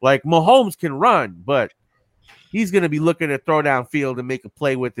 Like, Mahomes can run, but he's going to be looking to throw downfield and make a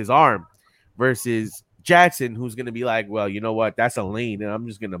play with his arm versus Jackson, who's going to be like, well, you know what? That's a lane, and I'm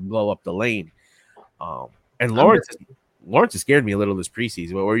just going to blow up the lane. And Lawrence has scared me a little this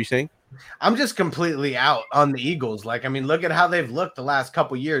preseason. What were you saying? I'm just completely out on the Eagles. Like, I mean, look at how they've looked the last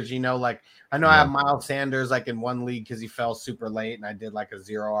couple years. You know, like, I know I have Miles Sanders like in one league because he fell super late, and I did like a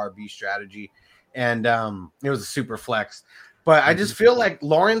 0 RB strategy, and it was a super flex. But I just feel like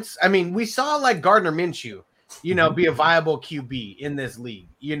Lawrence. I mean, we saw like Gardner Minshew, you know, be a viable QB in this league,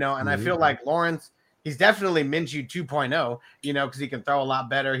 you know, and I feel like Lawrence, he's definitely Minshew 2.0, you know, because he can throw a lot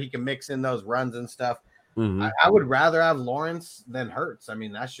better. He can mix in those runs and stuff. I would rather have Lawrence than Hurts. I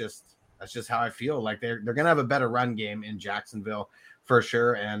mean, that's just how I feel. Like they're gonna have a better run game in Jacksonville for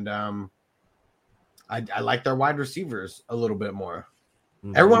sure, and I like their wide receivers a little bit more.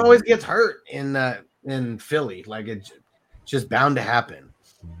 Everyone always gets hurt in Philly. Like, it's just bound to happen.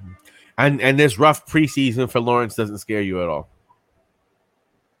 And this rough preseason for Lawrence doesn't scare you at all.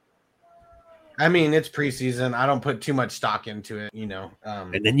 I mean, it's preseason. I don't put too much stock into it, you know.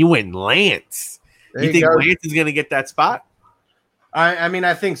 And then you win Lance. You think Lance is going to get that spot? I mean,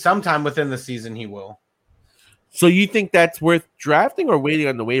 I think sometime within the season he will. So you think that's worth drafting or waiting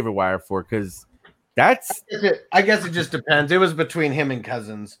on the waiver wire for? Because that's... I guess it just depends. It was between him and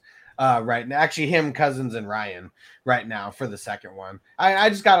Cousins right now. Actually, him, Cousins, and Ryan right now for the second one. I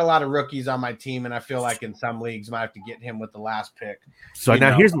just got a lot of rookies on my team, and I feel like in some leagues might have to get him with the last pick. So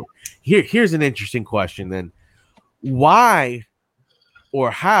now here's an interesting question then. Why or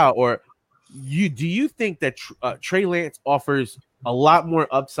how or do you think that Trey Lance offers a lot more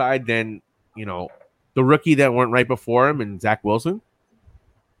upside than, you know, the rookie that went right before him and Zach Wilson?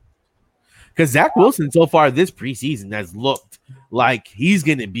 Because Zach Wilson so far this preseason has looked like he's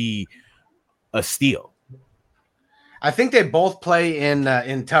going to be a steal. I think they both play in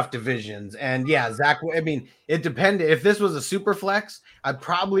tough divisions, and yeah, Zach. I mean, it depended. If this was a super flex, I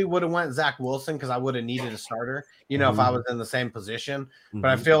probably would have went Zach Wilson because I would have needed a starter. You know, if I was in the same position. But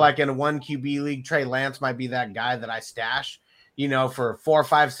I feel like in a 1 QB league, Trey Lance might be that guy that I stash. You know, for 4,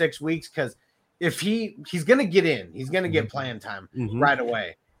 5, 6 weeks because if he's gonna get in, he's gonna get playing time right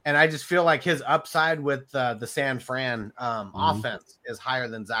away. And I just feel like his upside with the San Fran offense is higher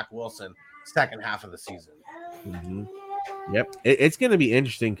than Zach Wilson second half of the season. Yep, it's going to be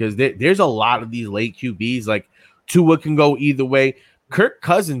interesting because there's a lot of these late QBs. Like Tua can go either way. Kirk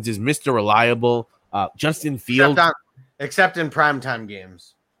Cousins is Mr. Reliable. Justin Fields, except in primetime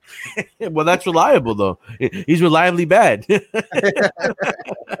games. Well, that's reliable though. He's reliably bad.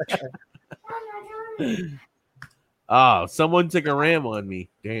 Oh, someone took a ram on me.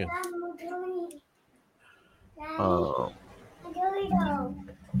 Damn. Oh.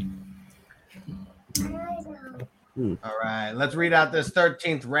 All right, let's read out this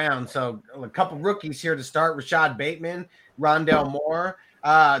 13th round. So a couple rookies here to start. Rashad Bateman, Rondale Moore,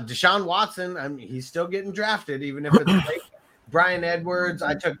 Deshaun Watson. I mean, he's still getting drafted, even if it's late. Brian Edwards.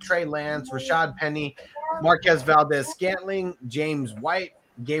 I took Trey Lance, Rashad Penny, Marquez Valdez-Scantling, James White,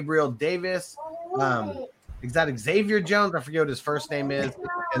 Gabriel Davis. Is that Xavier Jones? I forget what his first name is.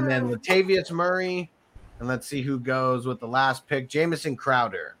 And then Latavius Murray. And let's see who goes with the last pick. Jamison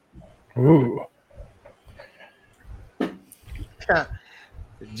Crowder. Ooh.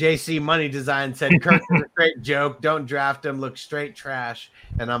 JC Money Design said Kirk is a straight joke. Don't draft him. Look straight trash.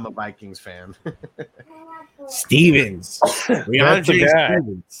 And I'm a Vikings fan. Stevens. That's the guy.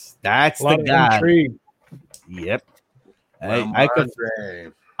 Stevens. That's the guy. Intrigue. Yep.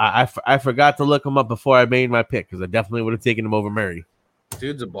 I forgot to look him up before I made my pick because I definitely would have taken him over Murray.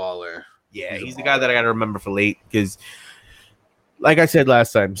 Dude's a baller. Yeah, he's the guy that I got to remember for late because, like I said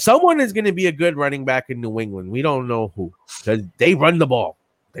last time, someone is going to be a good running back in New England. We don't know who because they run the ball.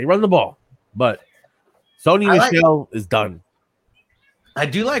 But Sony Michel is done. I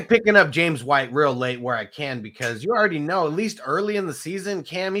do like picking up James White real late where I can because you already know, at least early in the season,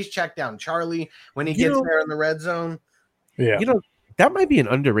 Cam, he's checked down Charlie when he gets there in the red zone. Yeah. That might be an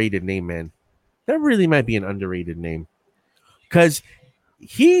underrated name, man. That really might be an underrated name. Because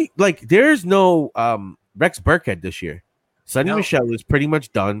there's no Rex Burkhead this year. Sonny Michel is pretty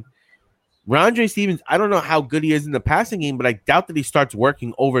much done. Rondre Stevens, I don't know how good he is in the passing game, but I doubt that he starts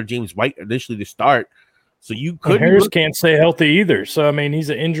working over James White initially to start. So you could. Harris can't stay healthy either. So, I mean, he's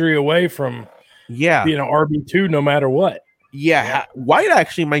an injury away from being an RB2 no matter what. Yeah. White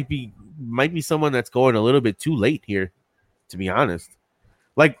actually might be someone that's going a little bit too late here, to be honest.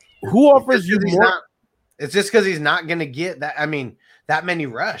 Like, who offers you more? It's just because he's not going to get that. I mean, that many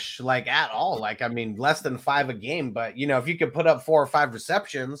rush, like, at all. Like, I mean, less than 5 a game. But, if you could put up 4 or 5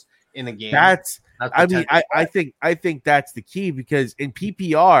 receptions in a game. I think that's the key because in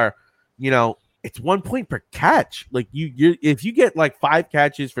PPR, it's 1 point per catch. Like if you get like 5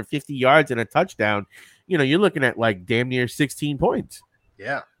 catches for 50 yards and a touchdown, you're looking at like damn near 16 points.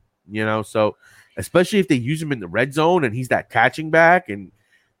 Yeah. So especially if they use him in the red zone and he's that catching back, and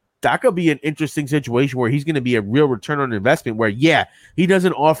that could be an interesting situation where he's going to be a real return on investment where, he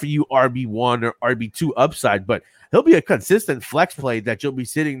doesn't offer you RB1 or RB2 upside, but he'll be a consistent flex play that you'll be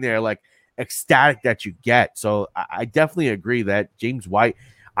sitting there like ecstatic that you get. So I definitely agree that James White,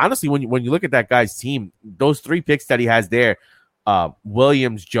 honestly, when you look at that guy's team, those 3 picks that he has there,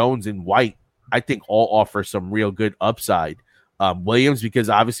 Williams, Jones, and White, I think all offer some real good upside. Williams, because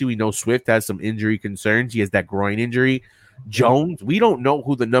obviously we know Swift has some injury concerns. He has that groin injury. Jones, we don't know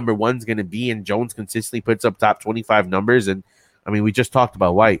who the number 1's going to be, and Jones consistently puts up top 25 numbers. And I mean, we just talked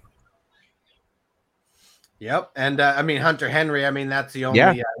about White. Yep. And Hunter Henry, that's the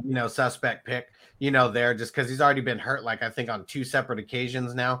only, suspect pick, there just because he's already been hurt, like I think on 2 separate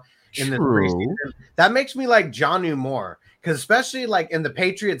occasions now in the preseason. That makes me like Jonnu more because especially like in the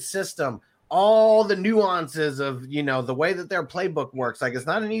Patriots system, all the nuances of, the way that their playbook works, like it's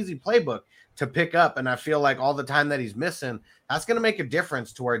not an easy playbook to pick up. And I feel like all the time that he's missing, that's going to make a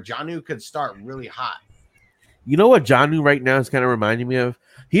difference to where Jonnu could start really hot. You know what Jonnu right now is kind of reminding me of?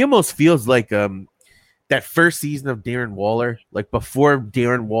 He almost feels like that first season of Darren Waller, like before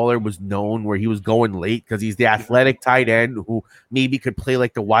Darren Waller was known, where he was going late because he's the athletic tight end who maybe could play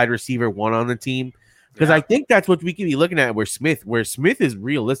like the wide receiver 1 on the team. Because I think that's what we could be looking at where Smith is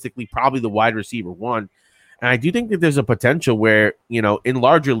realistically probably the wide receiver 1. And I do think that there's a potential where, in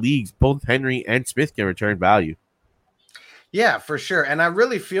larger leagues, both Henry and Smith can return value. Yeah, for sure. And I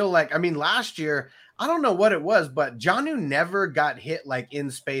really feel like, last year, I don't know what it was, but Jonnu never got hit like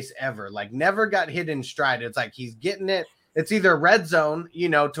in space ever, like never got hit in stride. It's like he's getting it, it's either red zone,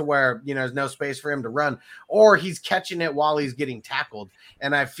 to where, there's no space for him to run, or he's catching it while he's getting tackled.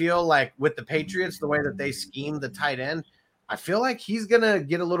 And I feel like with the Patriots, the way that they scheme the tight end, I feel like he's going to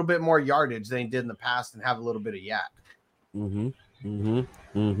get a little bit more yardage than he did in the past and have a little bit of yak. It'll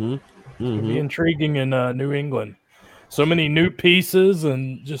be intriguing in New England. So many new pieces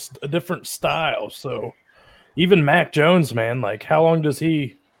and just a different style. So even Mac Jones, man, like how long does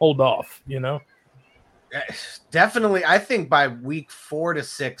he hold off, Definitely. I think by week 4 to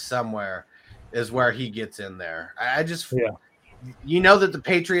 6 somewhere is where he gets in there. I just, that the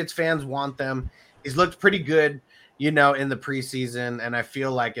Patriots fans want them. He's looked pretty good, in the preseason. And I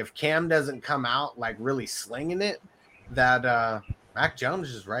feel like if Cam doesn't come out like really slinging it, that Mac Jones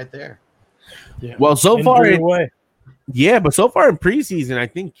is right there. Yeah. Well, so far, but so far in preseason, I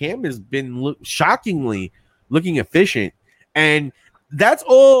think Cam has been shockingly looking efficient, and that's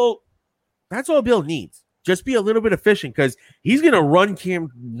all Bill needs. Just be a little bit efficient, because he's gonna run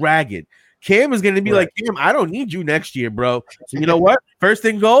Cam ragged. Cam is gonna be like, Cam, I don't need you next year, bro. So you know what? First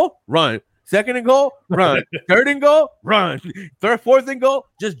and goal, run. Second and goal, run. Third and goal, run. Fourth and goal,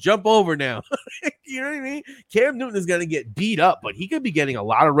 just jump over now. You know what I mean? Cam Newton is gonna get beat up, but he could be getting a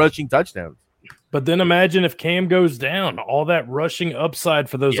lot of rushing touchdowns. But then imagine if Cam goes down, all that rushing upside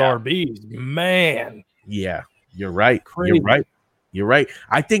for those RBs, man. Yeah, you're right. Crazy. You're right.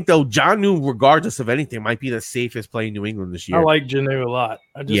 I think, though, Jonnu, regardless of anything, might be the safest play in New England this year. I like Jonnu a lot.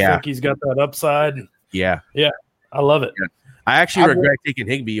 I just think he's got that upside. Yeah. Yeah, I love it. Yeah. I actually regret taking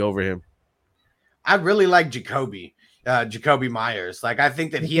Higbee over him. I really like Jacoby Myers. Like, I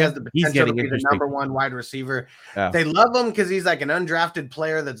think that he has the potential to be the number one wide receiver. Yeah. They love him because he's like an undrafted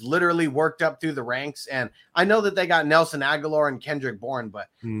player that's literally worked up through the ranks. And I know that they got Nelson Aguilar and Kendrick Bourne, but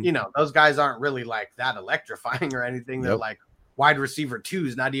those guys aren't really like that electrifying or anything. They're like wide receiver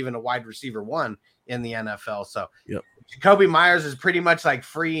 2s, not even a wide receiver 1 in the NFL. So Jacoby Myers is pretty much like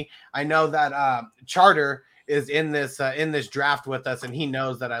free. I know that Charter is in this draft with us, and he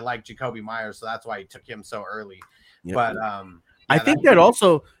knows that I like Jacoby Myers, so that's why he took him so early. Yep. But I think that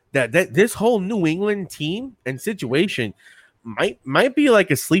also that this whole New England team and situation might be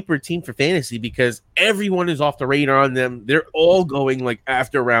like a sleeper team for fantasy, because everyone is off the radar on them. They're all going like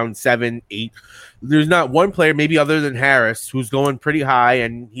after round 7, 8. There's not one player, maybe other than Harris, who's going pretty high,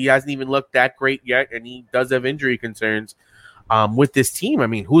 and he hasn't even looked that great yet, and he does have injury concerns with this team. I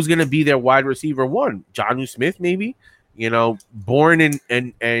mean, who's going to be their wide receiver 1? Jonnu Smith, maybe? Bourne and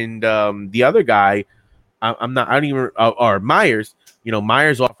the other guy. Or Myers.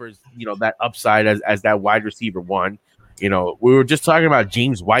 Myers offers that upside as that wide receiver 1. We were just talking about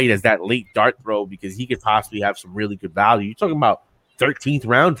James White as that late dart throw, because he could possibly have some really good value. You're talking about 13th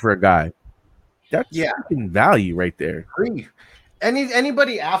round for a guy. That's value right there. Free.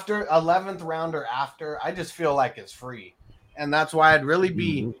 Anybody after 11th round or after, I just feel like it's free. And that's why I'd really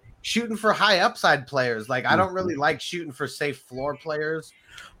be shooting for high upside players. Like, I don't really like shooting for safe floor players.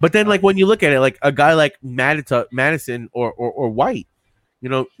 But then, like, when you look at it, like a guy like Madison or White,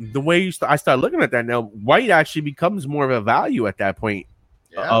 the way I start looking at that now, White actually becomes more of a value at that point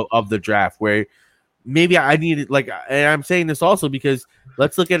of the draft, where maybe I needed, like, and I'm saying this also because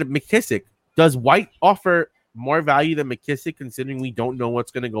let's look at McKissick. Does White offer more value than McKissick, considering we don't know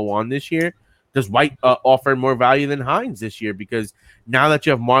what's going to go on this year? Does White offer more value than Hines this year? Because now that you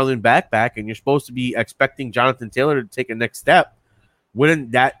have Marlon back and you're supposed to be expecting Jonathan Taylor to take a next step,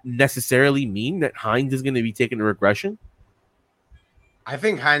 wouldn't that necessarily mean that Hines is going to be taking a regression? I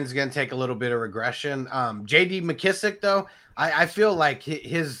think Hines is going to take a little bit of regression. J.D. McKissick, though, I feel like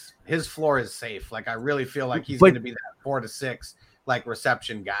his floor is safe. Like, I really feel like he's going to be that 4 to 6 like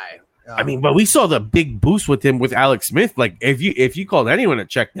reception guy. I mean, but we saw the big boost with him with Alex Smith. Like, if you called anyone a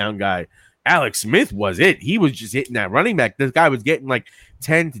check down guy, Alex Smith was it. He was just hitting that running back. This guy was getting like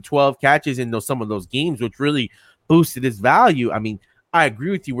 10 to 12 catches in some of those games, which really boosted his value. I mean, I agree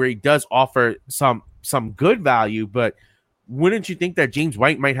with you where he does offer some good value, but wouldn't you think that James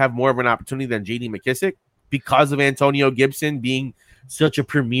White might have more of an opportunity than J.D. McKissick because of Antonio Gibson being such a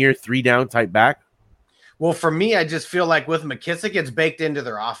premier 3-down type back? Well, for me, I just feel like with McKissick, it's baked into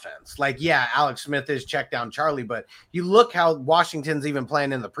their offense. Like, yeah, Alex Smith is check down Charlie, but you look how Washington's even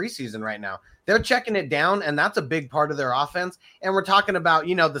playing in the preseason right now. They're checking it down, and that's a big part of their offense. And we're talking about,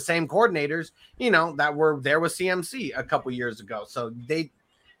 the same coordinators, that were there with CMC a couple years ago. So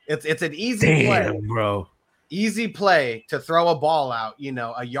it's an easy play, bro. Easy play to throw a ball out,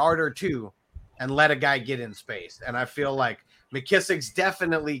 a yard or two and let a guy get in space. And I feel like McKissick's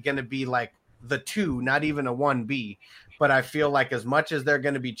definitely going to be like the 2, not even a 1B. But I feel like as much as they're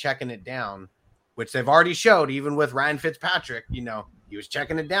going to be checking it down, which they've already showed, even with Ryan Fitzpatrick, he was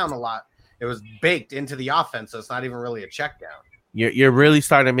checking it down a lot. it was baked into the offense, so it's not even really a check down. You're really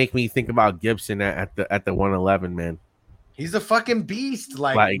starting to make me think about Gibson at the 111, man. He's a fucking beast,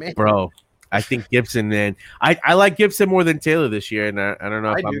 like man. Bro. I think Gibson, man. I like Gibson more than Taylor this year, and I don't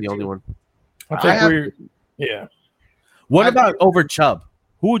know if I'm the only one. I think yeah. What about over Chubb?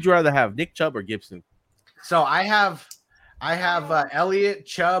 Who would you rather have, Nick Chubb or Gibson? So I have Elliott,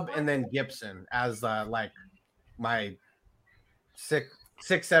 Chubb, and then Gibson as like my 6,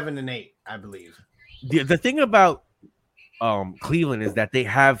 7, and 8, I believe. The thing about Cleveland is that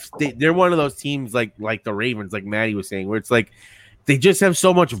they're one of those teams like the Ravens, like Maddie was saying, where it's like they just have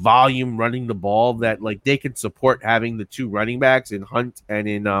so much volume running the ball that like they can support having the 2 running backs in Hunt and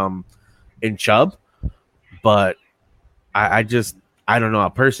in Chubb. But I don't know.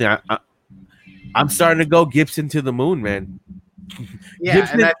 Personally, I'm starting to go Gibson to the moon, man.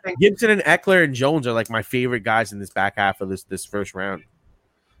 Yeah, Gibson and Eckler and Jones are like my favorite guys in this back half of this first round.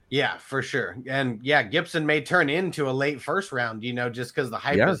 Yeah, for sure. And yeah, Gibson may turn into a late first round, just because the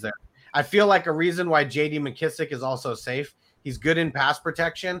hype is there. I feel like a reason why J.D. McKissick is also safe. He's good in pass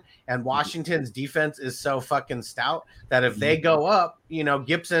protection, and Washington's defense is so fucking stout that if they go up,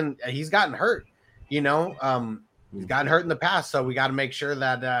 Gibson, he's gotten hurt. He's gotten hurt in the past, so we got to make sure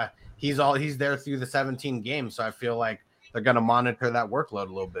that he's there through the 17 games. So I feel like they're going to monitor that workload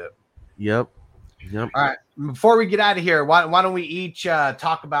a little bit. Yep. All right. Before we get out of here, why don't we each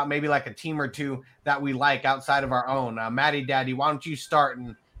talk about maybe like a team or two that we like outside of our own? Maddie Daddy, why don't you start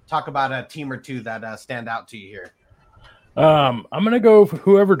and talk about a team or two that stand out to you here? I'm going to go for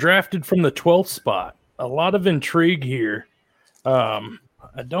whoever drafted from the 12th spot. A lot of intrigue here.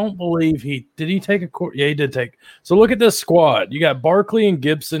 I don't believe he take a court. Yeah, he did take. So look at this squad. You got Barkley and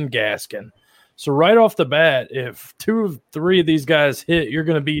Gibson, Gaskin. So right off the bat, if 2 of 3 of these guys hit, you're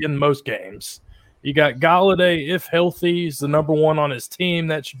going to be in most games. You got Galladay, if healthy, he's the number 1 on his team.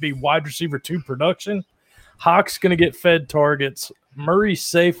 That should be wide receiver 2 production. Hawk's going to get fed targets. Murray's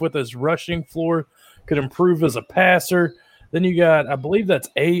safe with his rushing floor, could improve as a passer. Then you got, I believe that's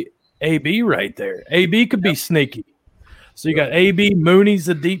AB right there. AB could be sneaky. So you got AB, Mooney's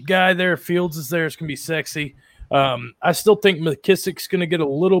the deep guy there. Fields is there. It's going to be sexy. I still think McKissick's going to get a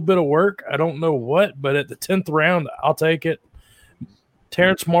little bit of work. I don't know what, but at the 10th round, I'll take it.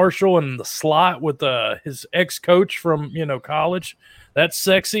 Terrence Marshall in the slot with his ex-coach from college. That's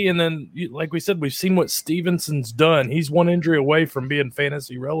sexy. And then, like we said, we've seen what Stevenson's done. He's 1 injury away from being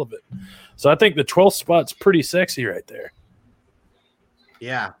fantasy relevant. So I think the 12th spot's pretty sexy right there.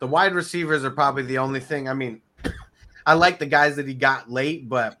 Yeah, the wide receivers are probably the only thing. I mean, I like the guys that he got late,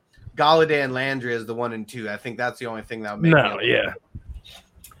 but Galladay and Landry is the 1 and 2. I think that's the only thing that would make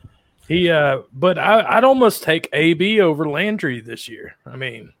But I'd almost take AB over Landry this year. I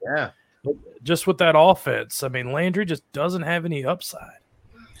mean, yeah, just with that offense. I mean, Landry just doesn't have any upside.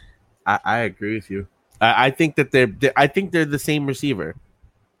 I agree with you. I think that they're the same receiver.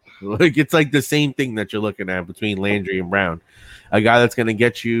 Like it's like the same thing that you're looking at between Landry and Brown. A guy that's going to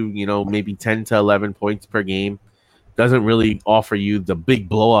get you, maybe 10 to 11 points per game. Doesn't really offer you the big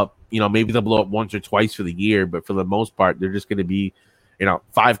blow up. Maybe they'll blow up once or twice for the year, but for the most part, they're just going to be,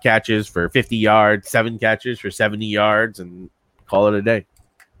 5 catches for 50 yards, 7 catches for 70 yards, and call it a day.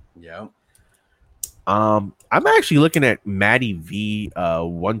 Yeah. I'm actually looking at Matty V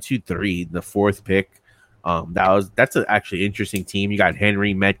 123, the 4th pick. That's an actually interesting team. You got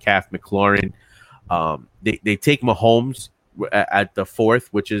Henry, Metcalf, McLaurin. They take Mahomes at the 4th,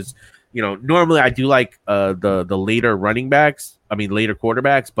 which is, normally I do like the later later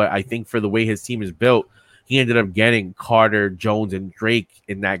quarterbacks, but I think for the way his team is built, he ended up getting Carter, Jones, and Drake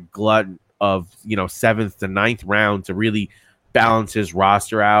in that glut of 7th to 9th round to really balance his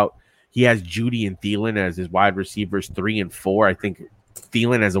roster out. He has Judy and Thielen as his wide receivers 3 and 4. I think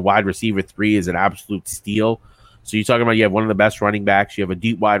Thielen as a wide receiver 3 is an absolute steal. So you're talking about you have one of the best running backs. You have a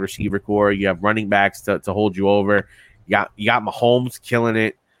deep wide receiver core. You have running backs to hold you over. You got Mahomes killing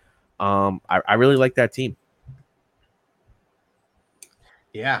it. I really like that team.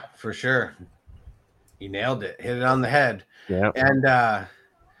 Yeah, for sure. You nailed it. Hit it on the head. Yeah. And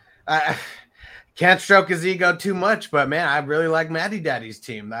I can't stroke his ego too much, but man, I really like Matty Daddy's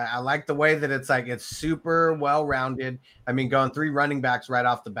team. I like the way that it's super well-rounded. I mean, going 3 running backs right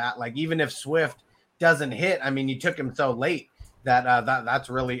off the bat. Like even if Swift doesn't hit, I mean, you took him so late that's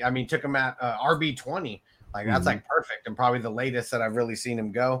really, I mean, took him at RB20. Like that's like perfect and probably the latest that I've really seen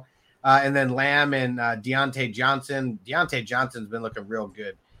him go. And then Lamb and Deontay Johnson. Deontay Johnson's been looking real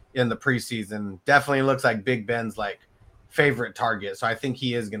good in the preseason. Definitely looks like Big Ben's favorite target. So I think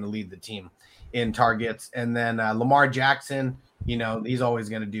he is going to lead the team in targets. And then Lamar Jackson, he's always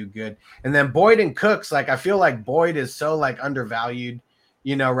going to do good. And then Boyd and Cooks, I feel like Boyd is so undervalued.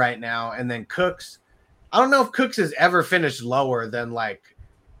 right now. And then Cooks, I don't know if Cooks has ever finished lower than like,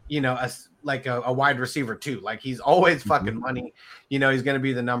 a wide receiver too. Like he's always fucking money. He's going to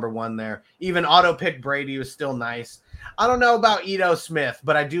be the number one there. Even auto pick Brady was still nice. I don't know about Ito Smith,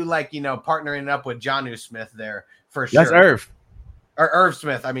 but I do like, partnering up with Jonnu Smith there for sure. That's Irv. Or Irv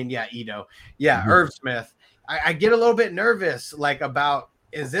Smith. I mean, yeah, Ito. Yeah, Irv Smith. I get a little bit nervous, like about,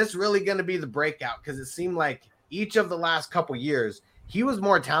 is this really going to be the breakout? Because it seemed like each of the last couple years, he was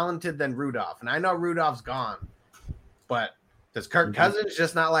more talented than Rudolph. And I know Rudolph's gone, but does Kirk Cousins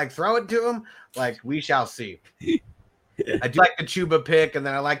just not like throw it to him? Like, we shall see. I do like the Chuba pick, and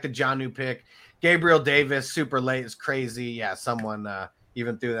then I like the Jonnu pick. Gabriel Davis, super late, is crazy. Yeah, someone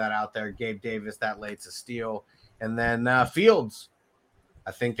even threw that out there. Gabe Davis, that late's a steal. And then Fields.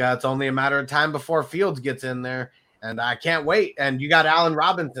 I think it's only a matter of time before Fields gets in there, and I can't wait. And you got Allen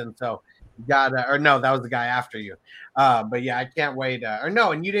Robinson, so you got or no, that was the guy after you. But yeah, I can't wait.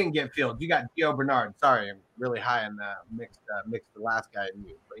 And you didn't get Fields. You got Gio Bernard. Sorry, I'm really high on mixed the last guy in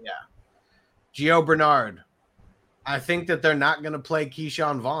you. But yeah, Gio Bernard. I think that they're not going to play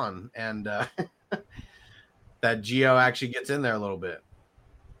Keyshawn Vaughn, and that Gio actually gets in there a little bit.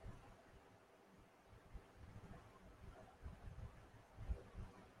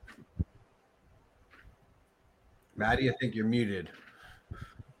 Maddie, I think you're muted.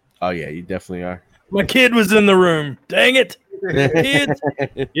 Oh yeah, you definitely are. My kid was in the room. Dang it. Kids.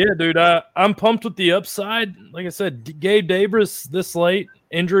 Yeah, dude. I'm pumped with the upside. Like I said, Gabe Davis this late,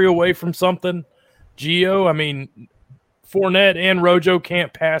 injury away from something. Gio, I mean, Fournette and Rojo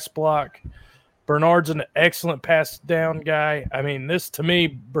can't pass block. Bernard's an excellent pass down guy. I mean, this to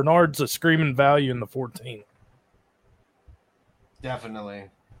me, Bernard's a screaming value in the 14. Definitely.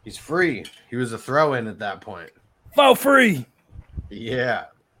 He's free. He was a throw-in at that point. For free. Yeah.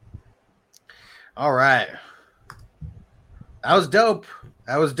 All right. That was dope.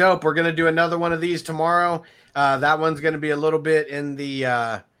 We're going to do another one of these tomorrow. That one's going to be a little bit in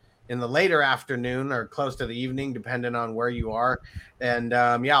the later afternoon or close to the evening, depending on where you are. And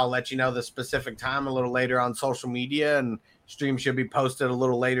I'll let you know the specific time a little later on social media, and stream should be posted a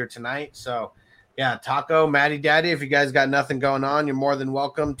little later tonight. So yeah, Taco, Maddie Daddy, if you guys got nothing going on, you're more than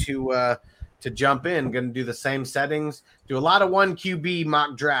welcome to jump in. Going to do the same settings, do a lot of 1 QB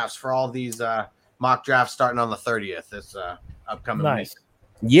mock drafts for all these mock drafts starting on the 30th. This upcoming week.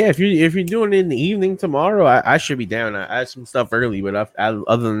 Yeah, if you're doing it in the evening tomorrow, I should be down. I had some stuff early, but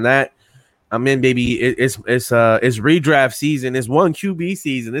other than that, I'm in, baby. It's redraft season. It's 1 QB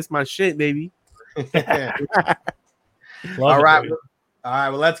season. It's my shit, baby. All right.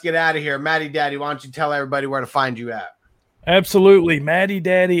 Well, let's get out of here. Maddie Daddy, why don't you tell everybody where to find you at? Absolutely. Maddie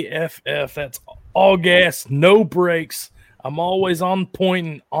Daddy FF. That's all gas, no breaks. I'm always on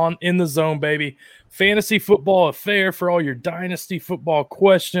point and in the zone, baby. Fantasy football affair for all your dynasty football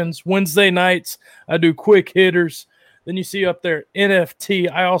questions. Wednesday nights, I do quick hitters. Then you see up there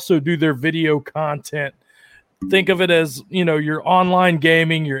NFT. I also do their video content. Think of it as, your online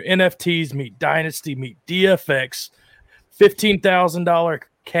gaming, your NFTs meet dynasty, meet DFX. $15,000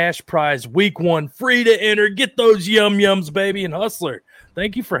 cash prize, week 1, free to enter. Get those yums, baby. And Hustler,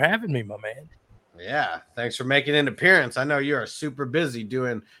 thank you for having me, my man. Yeah, thanks for making an appearance. I know you are super busy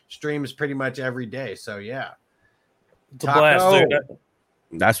doing streams pretty much every day. So yeah, it's a blast, dude.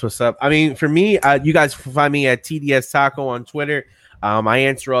 That's what's up. I mean, for me, you guys can find me at TDS Taco on Twitter. I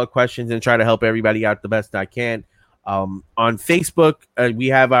answer all questions and try to help everybody out the best I can. On Facebook, we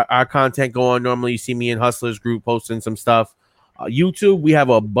have our content going. Normally, you see me in Hustlers group posting some stuff. YouTube, we have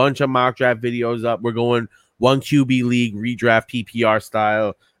a bunch of mock draft videos up. We're going 1 QB league redraft PPR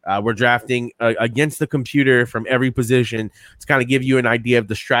style. We're drafting against the computer from every position to kind of give you an idea of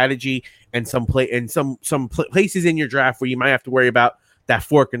the strategy and some places in your draft where you might have to worry about that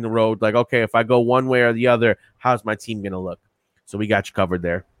fork in the road. Like, okay, if I go one way or the other, how's my team going to look? So we got you covered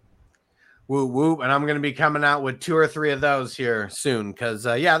there. Whoop, whoop. And I'm going to be coming out with 2 or 3 of those here soon because,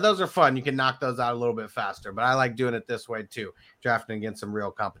 those are fun. You can knock those out a little bit faster, but I like doing it this way too, drafting against some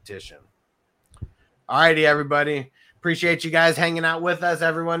real competition. All righty, everybody. Appreciate you guys hanging out with us.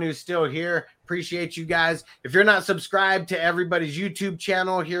 Everyone who's still here, appreciate you guys. If you're not subscribed to everybody's YouTube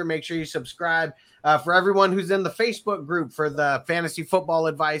channel here, make sure you subscribe. For everyone who's in the Facebook group for the fantasy football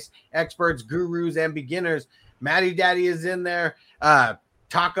advice experts, gurus, and beginners, Maddie Daddy is in there.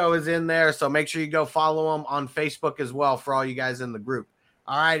 Taco is in there. So make sure you go follow them on Facebook as well for all you guys in the group.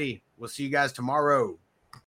 All righty. We'll see you guys tomorrow.